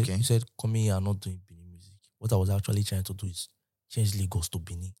 Okay. You said coming here and not doing Benin music. What I was actually trying to do is change Lagos to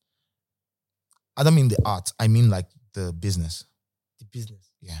Benin. I don't mean the art. I mean like the business. The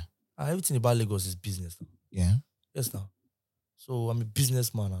business. Yeah. Everything about Lagos is business now. Yeah. Yes, now. So I'm a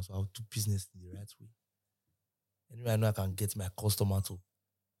businessman now, so I'll do business in the right way. Anyway, I know I can get my customer to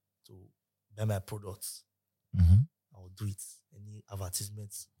buy my products. Mm-hmm. I will do it. Any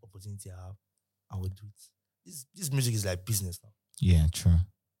advertisement opportunity I have, I will do it. This music is like business now. Yeah, true.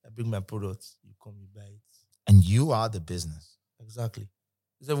 I bring my products, you come, you buy it. And you are the business. Exactly.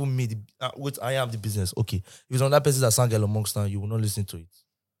 It's even me. I am the business. Okay. If it's another person that sang Elon Musk now, you will not listen to it.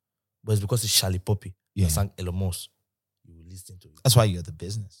 But it's because it's Shallipopi Yeah. that sang Elon Musk. You will listen to it. That's why you're the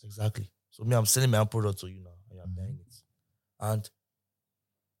business. Exactly. So me, I'm selling my own product to you now, and you're buying it. And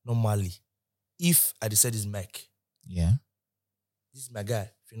normally, if I decide this mic, Yeah. this is my guy,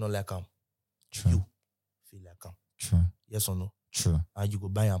 if you not like him, True. you feel like him. True. Yes or no? True. And you go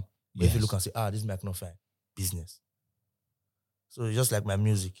buy him. But if you Yes. look and say, this mic not fine, business. So it's just like my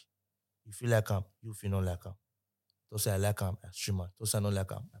music. You feel like him, you feel not like him. Don't say I like him, I stream it. Don't say I don't like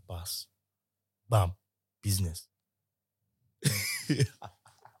him, I pass. Bam, business.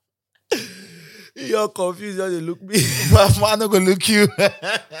 You're confused how they look me. Why not gonna look you?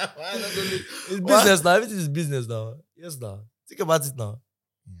 It's business now. Everything is business now. Yes, now. Think about it now.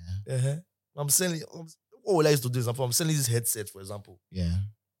 Yeah. Uh-huh. I'm selling. What will I used to do? I'm selling this headset, for example. Yeah.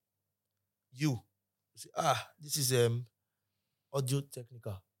 You say, this is Audio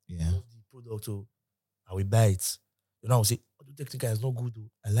Technica. Yeah. I love the product. So I will buy it. Then I will say, Audio Technica is not good.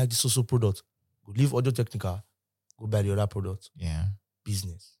 I like this social product. Go leave Audio Technica, go buy the other product. Yeah.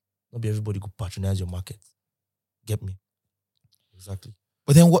 Business. Not be everybody go patronize your market. Get me? Exactly.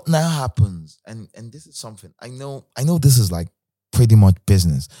 But then what now happens? And this is something I know this is like pretty much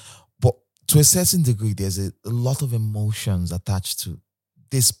business, but to a certain degree, there's a lot of emotions attached to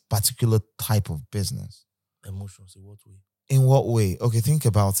this particular type of business. Emotions in what way? In what way? Okay, think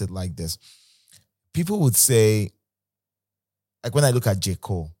about it like this. People would say, like when I look at J.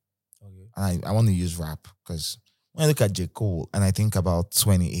 Cole, Okay. and I want to use rap because when I look at J. Cole and I think about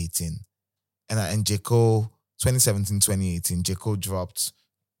 2018, and J. Cole, 2017, 2018, J. Cole dropped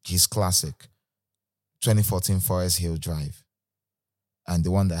his classic, 2014 Forest Hill Drive, and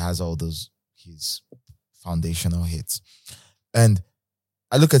the one that has all those, his foundational hits. And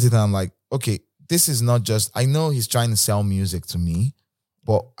I look at it and I'm like, okay, this is not just, I know he's trying to sell music to me,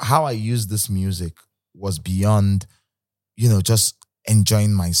 but how I use this music was beyond, just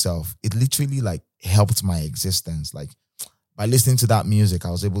enjoying myself. It literally like helped my existence. Like by listening to that music,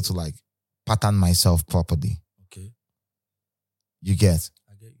 I was able to like pattern myself properly. Okay. You get?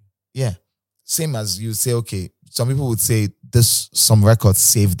 I get you. Yeah. Same as you say, okay, some people would say some records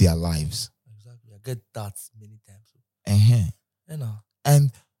saved their lives. Exactly. I get that many times. Uh-huh. You know.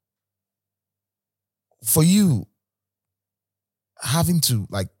 And for you, having to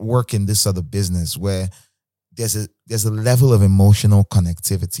like work in this sort of business where there's a level of emotional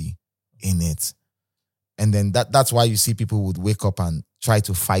connectivity in it. And then that's why you see people would wake up and try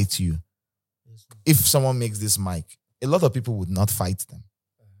to fight you. Yes. If someone makes this mic, a lot of people would not fight them.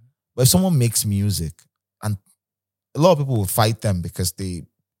 But if someone makes music, and a lot of people will fight them because they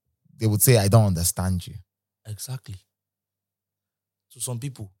would say, I don't understand you. Exactly. To some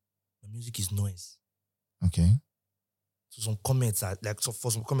people, the music is noise. Okay. So some comments,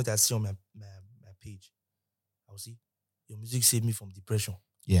 for some comments I see on my page, I will see, your music saved me from depression.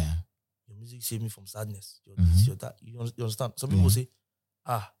 Yeah. Your music saved me from sadness. Your Mhm. this, your that. You understand? Some people Yeah. say,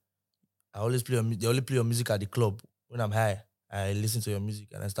 I always play they only play your music at the club. When I'm high, I listen to your music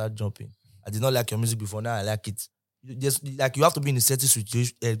and I start jumping. I did not like your music before, now I like it. You have to be in a certain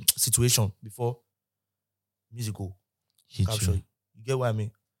situation before music go Hit capture you. you. You get what I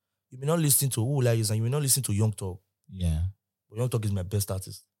mean? You may not listen to who like and you may not listen to Young Talk. Yeah. But Young Talk is my best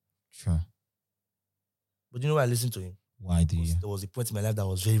artist. Sure. But you know why I listen to him? Why do you? Because there was a point in my life that I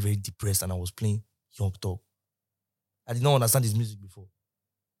was very, very depressed and I was playing Young Talk. I did not understand his music before.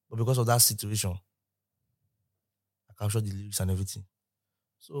 But because of that situation, I captured the lyrics and everything.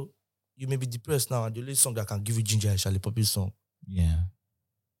 So you may be depressed now and the only song that can give you ginger is Shallipopi song. Yeah.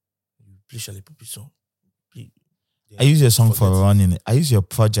 You play Shallipopi song. I use your song for Forget it. running. I use your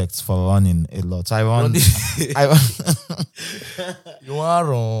projects for running a lot. I run. I run. You want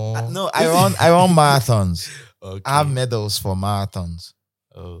run? No, I run marathons. Okay. I have medals for marathons.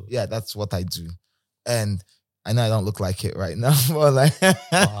 Oh. Yeah, that's what I do. And I know I don't look like it right now, but like,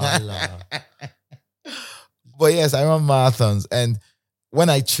 Voila. but yes, I run marathons. And when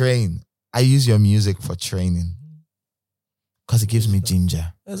I train, I use your music for training because it gives me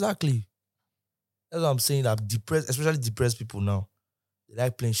ginger. Exactly. That's what I'm saying. That depressed, especially depressed people now, they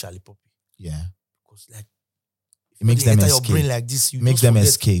like playing Shallipopi. Yeah. Because like It makes them enter escape. your brain like this, you It makes just them forget.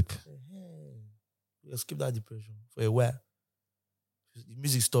 escape. You escape that depression for a while. If the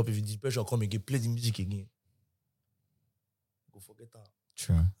music stop, if the depression come again, play the music again. Go forget that.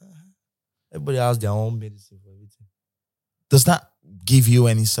 True. Everybody has their own medicine for everything. Does that give you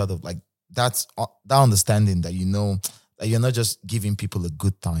any sort of like that understanding that you know that you're not just giving people a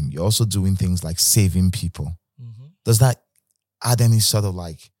good time, you're also doing things like saving people? Mm-hmm. Does that add any sort of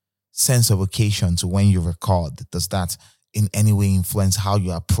like sense of occasion to when you record? Does that in any way influence how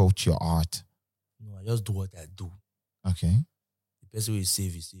you approach your art? No, I just do what I do. Okay. The person will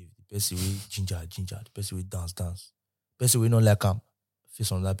save, the person will ginger, the person will dance. The person will not like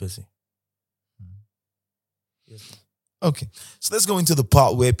face on that person. Yes. Okay. So let's go into the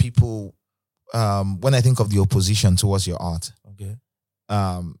part where people, when I think of the opposition towards your art, Okay.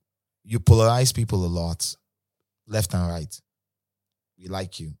 you polarize people a lot, left and right. We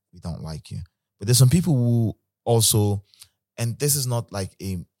like you, we don't like you. But there's some people who also, and this is not like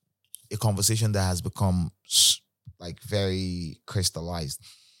a conversation that has become like very crystallized,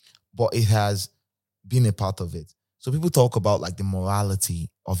 but it has been a part of it. So people talk about like the morality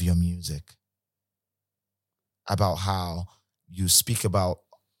of your music, about how you speak about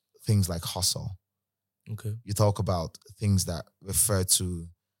things like hustle. Okay. You talk about things that refer to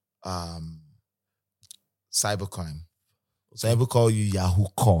cybercrime. So people call you Yahoo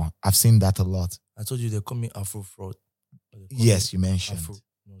Core. I've seen that a lot. I told you they call me Afro fraud. Yes, you mentioned. Afro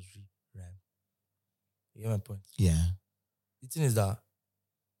nursery rhyme. You get my point? Yeah. The thing is that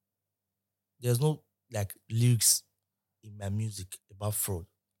there's no like lyrics in my music about fraud.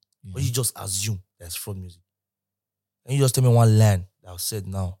 Yeah. But you just assume there's fraud music. And you just tell me one line that I said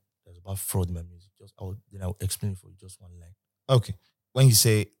now that's about fraud in my music. Then I'll explain it for you, just one line. Okay. When you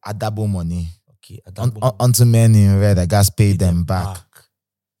say adabo money, Okay. Adabo money, unto men in red, I guys pay them back.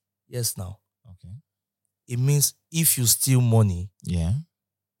 Yes, now. Okay. It means if you steal money, Yeah.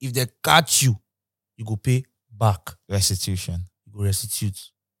 if they catch you, you go pay back. Restitution. You go restitute.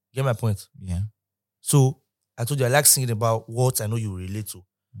 Get my point? Yeah. So I told you I like singing about what I know you relate to.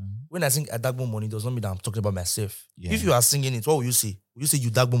 Mhm. When I sing Adagbo money, does not mean that I'm talking about myself. Yeah. If you are singing it, what will you say? Will you say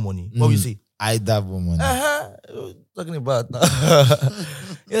you Dagbo money? What will you say? I dabo money. Talking about now.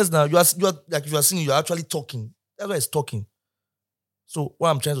 Yes, now you are like if you are singing, you are actually talking. That's why it's talking. So what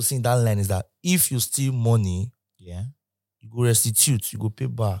I'm trying to say in that line is that if you steal money, Yeah. you go restitute, you go pay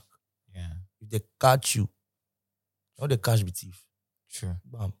back. Yeah. If they catch you, not the cash be thief. Sure.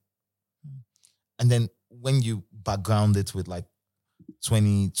 Bam. And then when you background it with like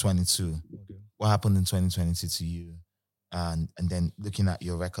 2022, Okay. what happened in 2022 to you? And then looking at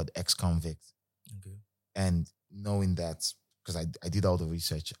your record, Ex-Convict, Okay. and knowing that, because I did all the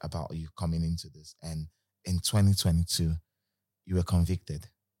research about you coming into this, and in 2022, you were convicted.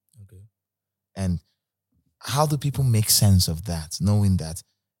 Okay. And how do people make sense of that, knowing that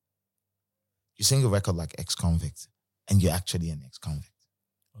you sing a record like Ex-Convict and you're actually an ex-convict?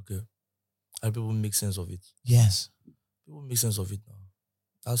 Okay. And people make sense of it. Yes. People make sense of it now.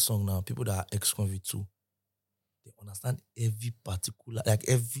 That song now, people that are ex-convict too, they understand every particular, like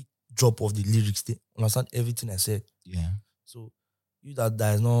every drop of the lyrics. They understand everything I said. Yeah. So you that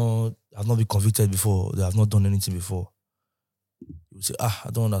have not been convicted before, they have not done anything before, you say, I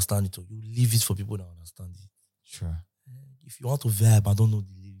don't understand it. Or you leave it for people that understand it. Sure. If you want to vibe, I don't know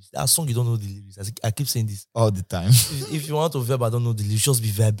the lyrics. That song you don't know the lyrics. I keep saying this. All the time. If you want to vibe, I don't know the lyrics, just be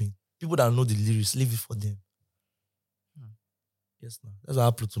vibing. People that know the lyrics, leave it for them. Yes, no. That's what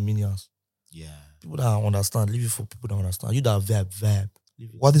happened to minions. Yeah. People that understand, leave it for people that understand. You that vibe. Leave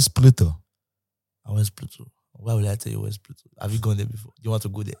it. What is Pluto? Where's Pluto? Why will I tell you where's Pluto? Have you gone there before? Do you want to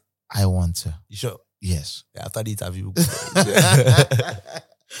go there? I want to. You sure? Yes. Yeah, after the interview, we'll go there.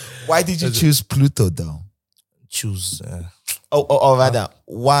 Why did you choose Pluto though? Choose. Or rather,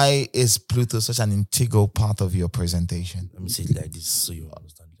 why is Pluto such an integral part of your presentation? Let me say it like this so you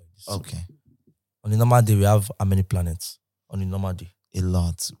understand it like this. Okay. On a normal day, we have how many planets? On a normal day. A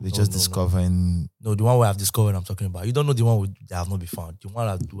lot. We're No, just no. discovering. No, the one we have discovered, I'm talking about. You don't know the one that have not been found. The one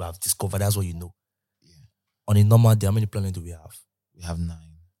that we have discovered, that's what you know. Yeah. On a normal day, how many planets do we have? We have 9.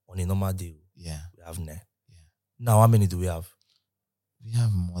 On a normal day, Yeah. we have 9. Yeah. Now, how many do we have? We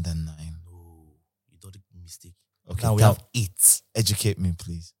have more than 9. No, you don't make a mistake. Okay. Now we have 8. Educate me,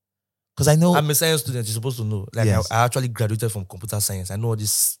 please. Because I know. I'm a science student. You're supposed to know. Like Yes. I actually graduated from computer science. I know all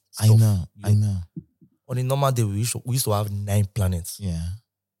this I stuff. know. I know. On a normal day, we used to have 9 planets. Yeah.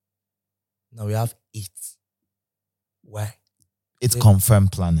 Now we have 8. Why? It's Yeah.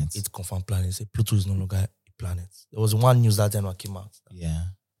 confirmed planets. It's confirmed planets. Say Pluto is no longer a planet. There was one news that time that came out. Yeah.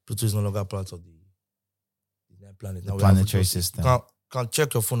 Pluto is no longer part of the 9 planets. The Now we have planetary just- system. You can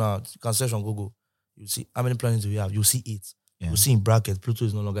check your phone out. You can search on Google. You see how many planets do we have. You see 8. Yeah. You see in brackets, Pluto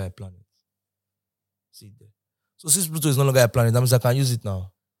is no longer a planet. See it there. So since Pluto is no longer a planet, that means I can use it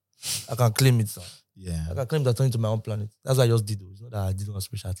now. I can claim it now. Yeah. I can claim that I turned into my own planet. That's what I just did. Though. It's not that I did one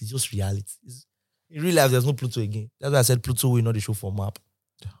special. It's just reality. In real life, there's no Pluto again. That's why I said Pluto will not the show for map.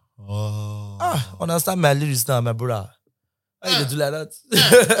 Oh. Understand my lyrics now, my brother. Why you do like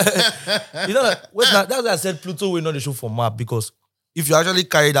that? You know, that's why I said Pluto will not the show for map, because if you actually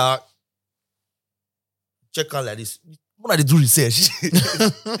carry that, check out like this. When I do research,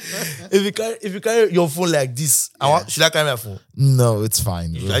 if you carry your phone like this, Yes. should I carry my phone? No, it's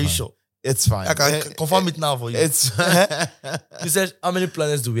fine. Are you sure? It's fine. I can confirm it now for you. It's You said, how many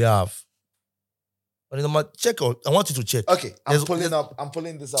planets do we have? Check out. I want you to check. okay. I'm There's-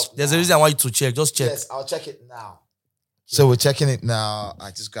 pulling this up. There's now. a reason I want you to check. Just check. Yes, I'll check it now. So we're checking it now.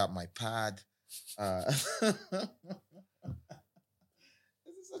 I just got my pad. This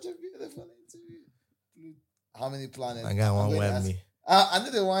is such a beautiful interview. How many planets? My guy I'm won't going to wear ask- me. I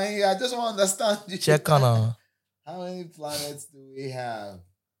need the one here. I just want to understand. You. Check on. How many planets do we have?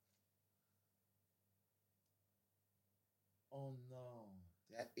 Oh no.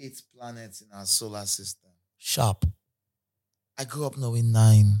 There are 8 planets in our solar system. Sharp. I grew up knowing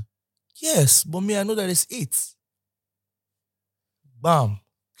 9. Yes, but me, I know that it's 8. Bam.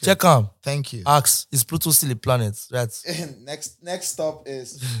 Check on. Thank you. Ask, is Pluto still a planet? Right. Next stop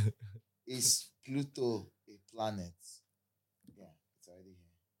is Pluto a planet? Yeah, it's already here.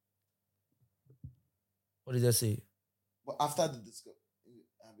 What did I say? But after the discovery,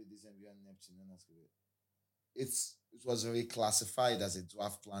 it was reclassified as a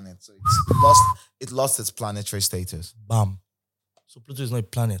dwarf planet, so it lost its planetary status. Bam. So Pluto is not a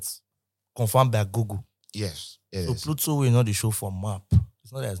planet. Confirmed by Google. Yes, so Pluto will not the show for map.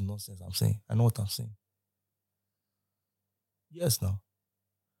 It's not that it's nonsense. I'm saying. I know what I'm saying. Yes, now.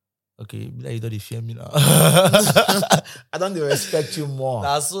 Okay, be like you don't fear me now. I don't respect you more.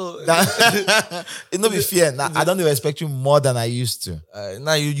 That's so. It not be fear. Now, I don't respect you more than I used to.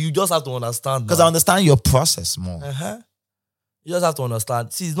 Now you just have to understand. Because I understand your process more. You just have to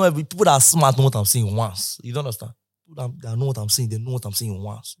understand. See, it's not every people that are smart know what I'm saying once. You don't understand. People that know what I'm saying, they know what I'm saying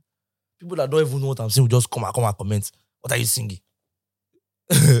once. People that don't even know what I'm saying will just come and comment. What are you singing?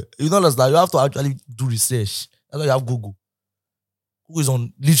 You don't understand. You have to actually do research. That's why you have Google. Google is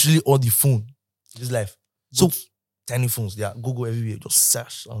on literally all the phone in this life. So tiny phones, yeah, Google everywhere. Just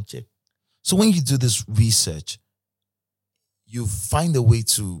search and check. So when you do this research, you find a way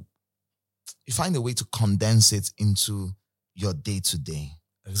to condense it into your day-to-day.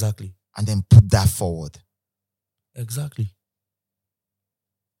 Exactly. And then put that forward. Exactly.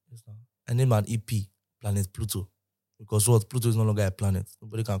 I named an EP, Planet Pluto. Because what? Pluto is no longer a planet.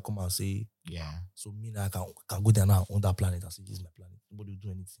 Nobody can come and say, yeah. So me now can go there now on that planet and say, this is my planet. Nobody will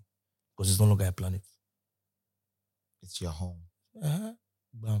do anything. Because it's no longer a planet. It's your home. Bam,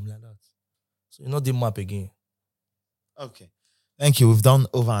 like that. So you're not the map again. Okay. Thank you. We've done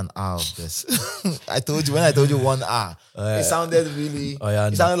over an hour of this. When I told you 1 hour, it sounded really,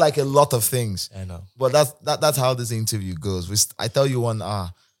 it sounded like a lot of things. I know. But that's how this interview goes. I tell you 1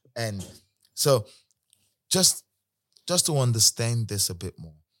 hour. And so just to understand this a bit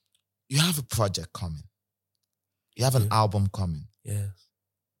more, you have a project coming. You have an album coming. Yes.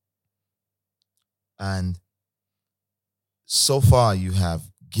 And so far you have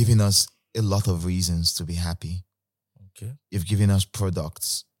given us a lot of reasons to be happy. Okay. You've given us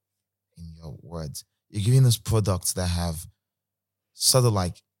products, in your words. You're giving us products that have sort of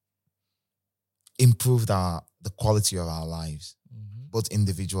like improved the quality of our lives, both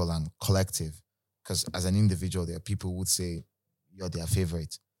individual and collective. Because as an individual, there are people who would say you're their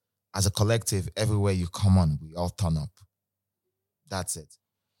favorite. As a collective, everywhere you come on, we all turn up. That's it.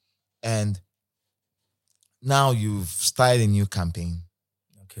 And now you've started a new campaign.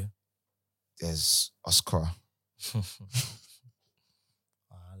 Okay. There's Oscar.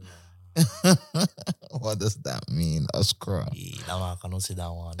 What does that mean, Oscar? That one, I cannot say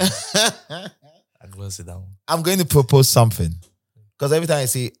that one. I cannot say that one. I'm going to propose something. Because every time I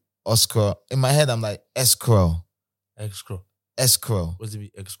say Oscar, in my head, I'm like, escrow. Escrow. What's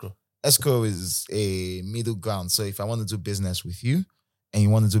the escrow? Escrow is a middle ground. So if I want to do business with you and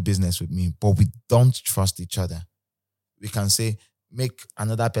you want to do business with me, but we don't trust each other, we can say, make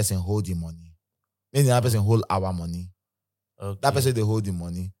another person hold the money. Make another person hold our money. Okay. That person, they hold the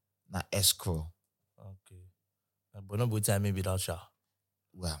money. Now escrow. Okay. But not good time maybe that Sha.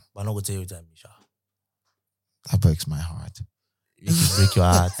 Well. But not good tell you time, Sha. That breaks my heart. You can break your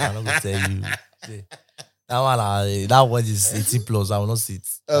heart. I'm not going to tell you. See, that one is 18 plus. I will not see it.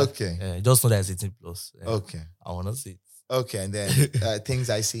 Okay. Just know that it's 18 plus. Okay. I will not see it. Okay. And then things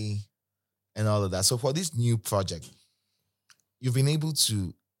I see and all of that. So for this new project, you've been able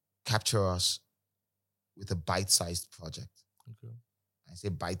to capture us with a bite-sized project. Okay. I say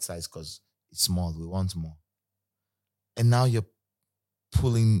bite-sized because it's small. We want more. And now you're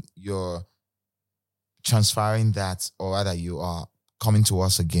transferring that, or rather you are coming to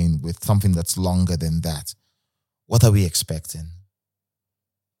us again with something that's longer than that. What are we expecting?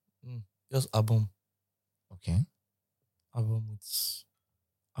 Just album. Okay. Album with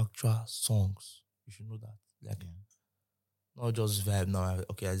actual songs. You should know that. Like, not just vibe now.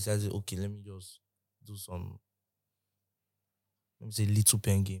 Okay, I decided, let me just do some, let me say, little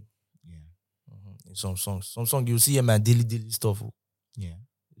pen game. Yeah. In some songs. Some songs, you'll see my daily stuff. Yeah.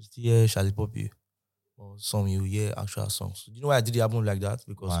 You still hear Shallipopi. Or some you hear actual songs. You know why I did the album like that?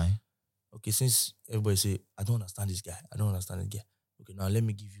 Because, why? Okay, since everybody say, I don't understand this guy. I don't understand this guy. Okay, now let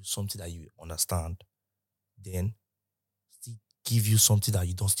me give you something that you understand. Then, still give you something that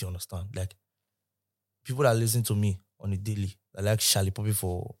you don't still understand. Like, people that listen to me on a daily, I like Shallipopi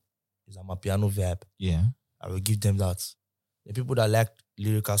for his piano vibe. Yeah. I will give them that. The people that like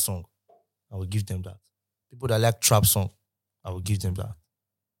lyrical song, I will give them that. People that like trap song, I will give them that.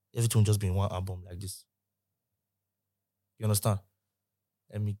 Everything will just be in one album like this. You understand?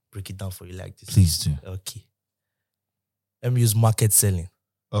 Let me break it down for you like this. Please do. Okay. Let me use market selling.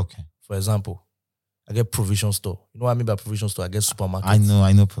 Okay. For example, I get provision store. You know what I mean by provision store? I get supermarket. I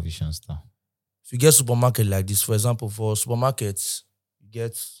know provision store. If you get supermarket like this, for example, for supermarkets, you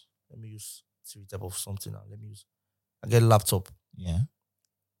get, let me use three type of something now. Let me use. I get laptop. Yeah.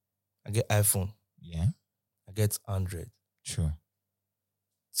 I get iPhone. Yeah. I get Android. Sure.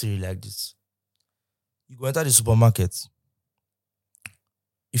 Three like this. You go enter the supermarket.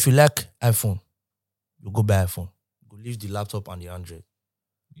 If you like iPhone, you go buy iPhone. You go leave the laptop and the Android.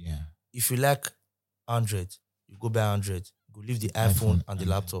 Yeah. If you like Android, you go buy Android. You go leave the iPhone and the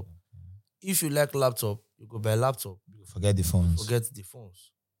laptop. If you like laptop, you go buy laptop. You forget the phones. Forget the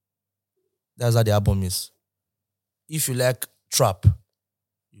phones. That's how the album is. If you like trap,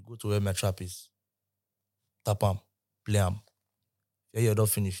 you go to where my trap is. Tap them, play them. If you're not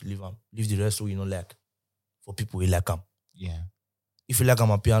finished, leave them. Leave the rest who you don't like. For people who like them. Yeah. If you like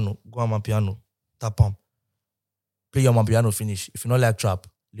my piano, go on my piano. Tap them. Play your piano, finish. If you don't like trap,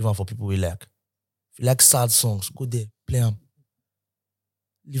 leave them for people who like. If you like sad songs, go there, play them.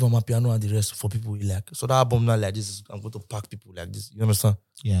 Leave on my piano and the rest for people who like. So that album now like this, I'm going to pack people like this. You understand?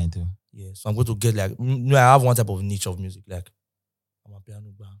 Yeah, I do. Yeah. So I'm going to get like, I have one type of niche of music. Like, I'm a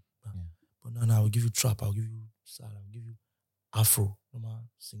piano, bang, bang. Yeah. But now I will give you trap, I'll give you sad, I'll give you Afro.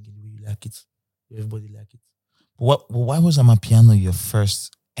 Singing the way you like it. Everybody like it. Why was Amapiano your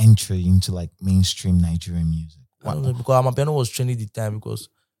first entry into like mainstream Nigerian music? I don't know, because Amapiano was trending the time because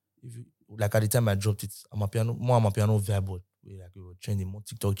if you, like at the time I dropped it, Amapiano vibe, like we were trending more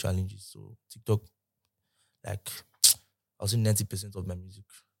TikTok challenges. So TikTok, like I was in 90% of my music.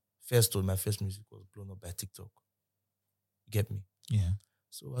 My first music was blown up by TikTok. You get me? Yeah.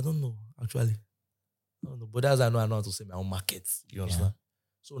 So I don't know, actually. I don't know. But as I know how to say my own market. You understand? Yeah.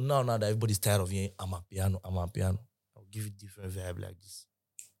 So now that everybody's tired of hearing Amapiano, I'll give you different vibe like this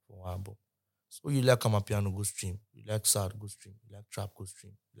for one album. So you like Amapiano, go stream. You like sad, go stream. You like trap, go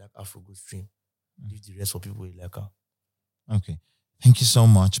stream. You like Afro, go stream. Leave the rest for people who like her. Okay. Thank you so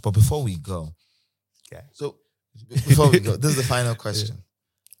much. But before we go, Okay. So before we go, this is the final question.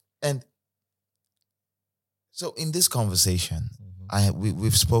 Yeah. And so in this conversation,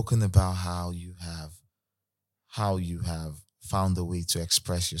 we've spoken about how you have found a way to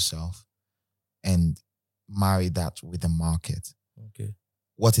express yourself and marry that with the market. Okay.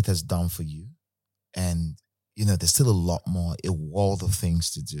 What it has done for you. And, there's still a lot more, a world of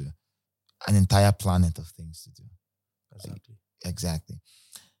things to do, an entire planet of things to do. Exactly.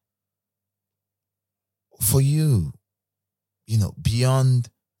 For you,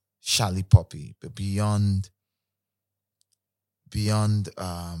 beyond Shallipopi, but beyond the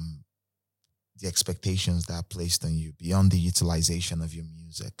expectations that are placed on you, beyond the utilization of your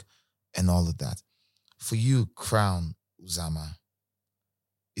music and all of that. For you, Crown Uzama,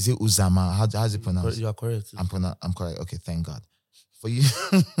 is it Uzama? How's it pronounced? You are correct. I'm correct. Okay, thank God. For you,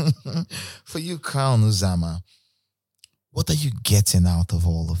 for you, Crown Uzama, what are you getting out of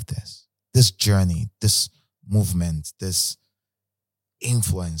all of this? This journey, this movement, this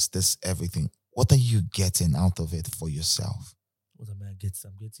influence, this everything. What are you getting out of it for yourself? What am I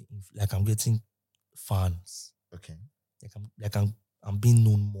getting? I'm getting fans. Okay. I'm being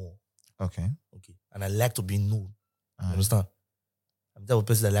known more. Okay. And I like to be known. You understand? I'm the type of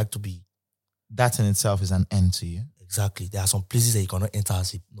person that like to be. That in itself is an end to you. Exactly. There are some places that you cannot enter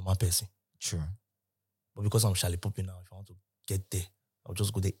as a normal person. True. But because I'm Shallipopi now, if I want to get there, I'll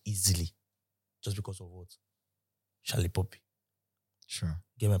just go there easily. Just because of what? Shallipopi. Sure.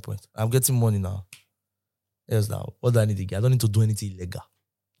 Get my point? I'm getting money now. Yes, now. What do I need to get? I don't need to do anything illegal.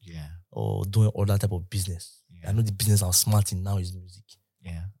 Yeah. Or doing other type of business. Yeah. I know the business I'm smart in now is music.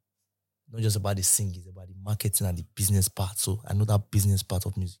 Yeah. Not just about the singing, it's about the marketing and the business part. So I know that business part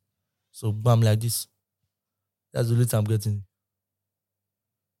of music. So bam, like this. That's the little I'm getting.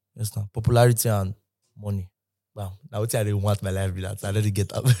 Yes, now. Popularity and money. Bam. Now what I really want my life be that. I already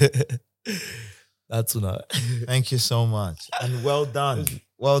get up. That's now. Thank you so much. And well done.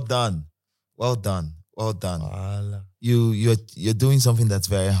 Well done. Well done. Well done. Voila. You're doing something that's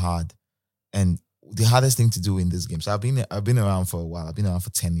very hard. And the hardest thing to do in this game. So I've been around for a while. I've been around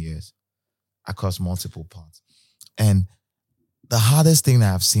for 10 years across multiple parts. And the hardest thing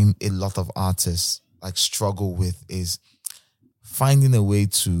that I've seen a lot of artists like struggle with is finding a way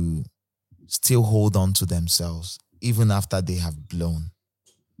to still hold on to themselves even after they have blown.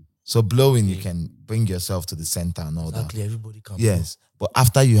 So blowing, you can bring yourself to the center and all that. Exactly, everybody can. Yes, but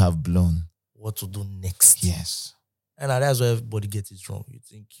after you have blown, what to do next? Yes. And that's why everybody gets it wrong. You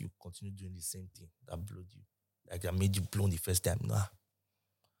think you continue doing the same thing that blowed you, like that made you blown the first time. Nah,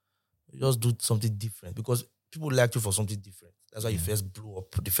 you just do something different because people like you for something different. That's why you first blew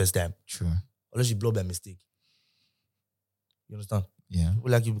up the first time. True. Unless you blow by mistake. You understand? Yeah.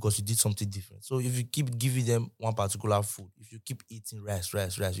 People like you because you did something different. So if you keep giving them one particular food, if you keep eating rice,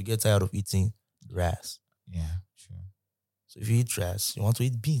 you get tired of eating rice. Yeah, true. So if you eat rice, you want to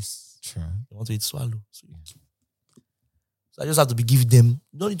eat beans. True. You want to eat swallow. So I just have to be giving them.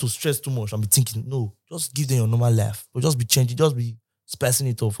 You don't need to stress too much and be thinking. No, just give them your normal life. But just be changing. Just be spicing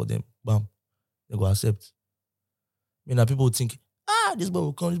it up for them. Bam. They go accept. I mean, people think, this boy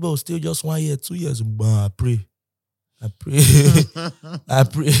will come. This boy will stay just 1 year, 2 years. Bam, I pray. I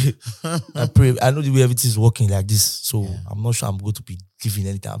pray. I know the way everything is working like this. So I'm not sure I'm going to be giving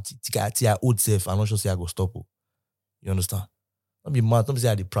anything. I old self. I'm not sure say I go stop. You understand? Don't be mad. Don't say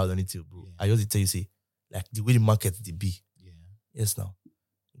I be proud or anything, bro. I just tell you, say, like the way the market they be. Yeah. Yes, now.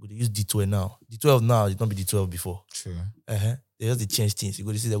 You go to use D12 now. D12 now, it don't be D12 before. True. They just change things. You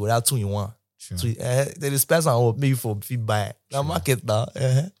go to see they go that 2 in 1. True. So they spend some maybe for feed buy. Now market now.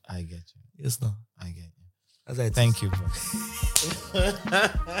 I get you. Yes, now. I get you. That's how it Thank you, bro.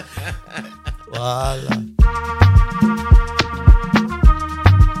 Voila.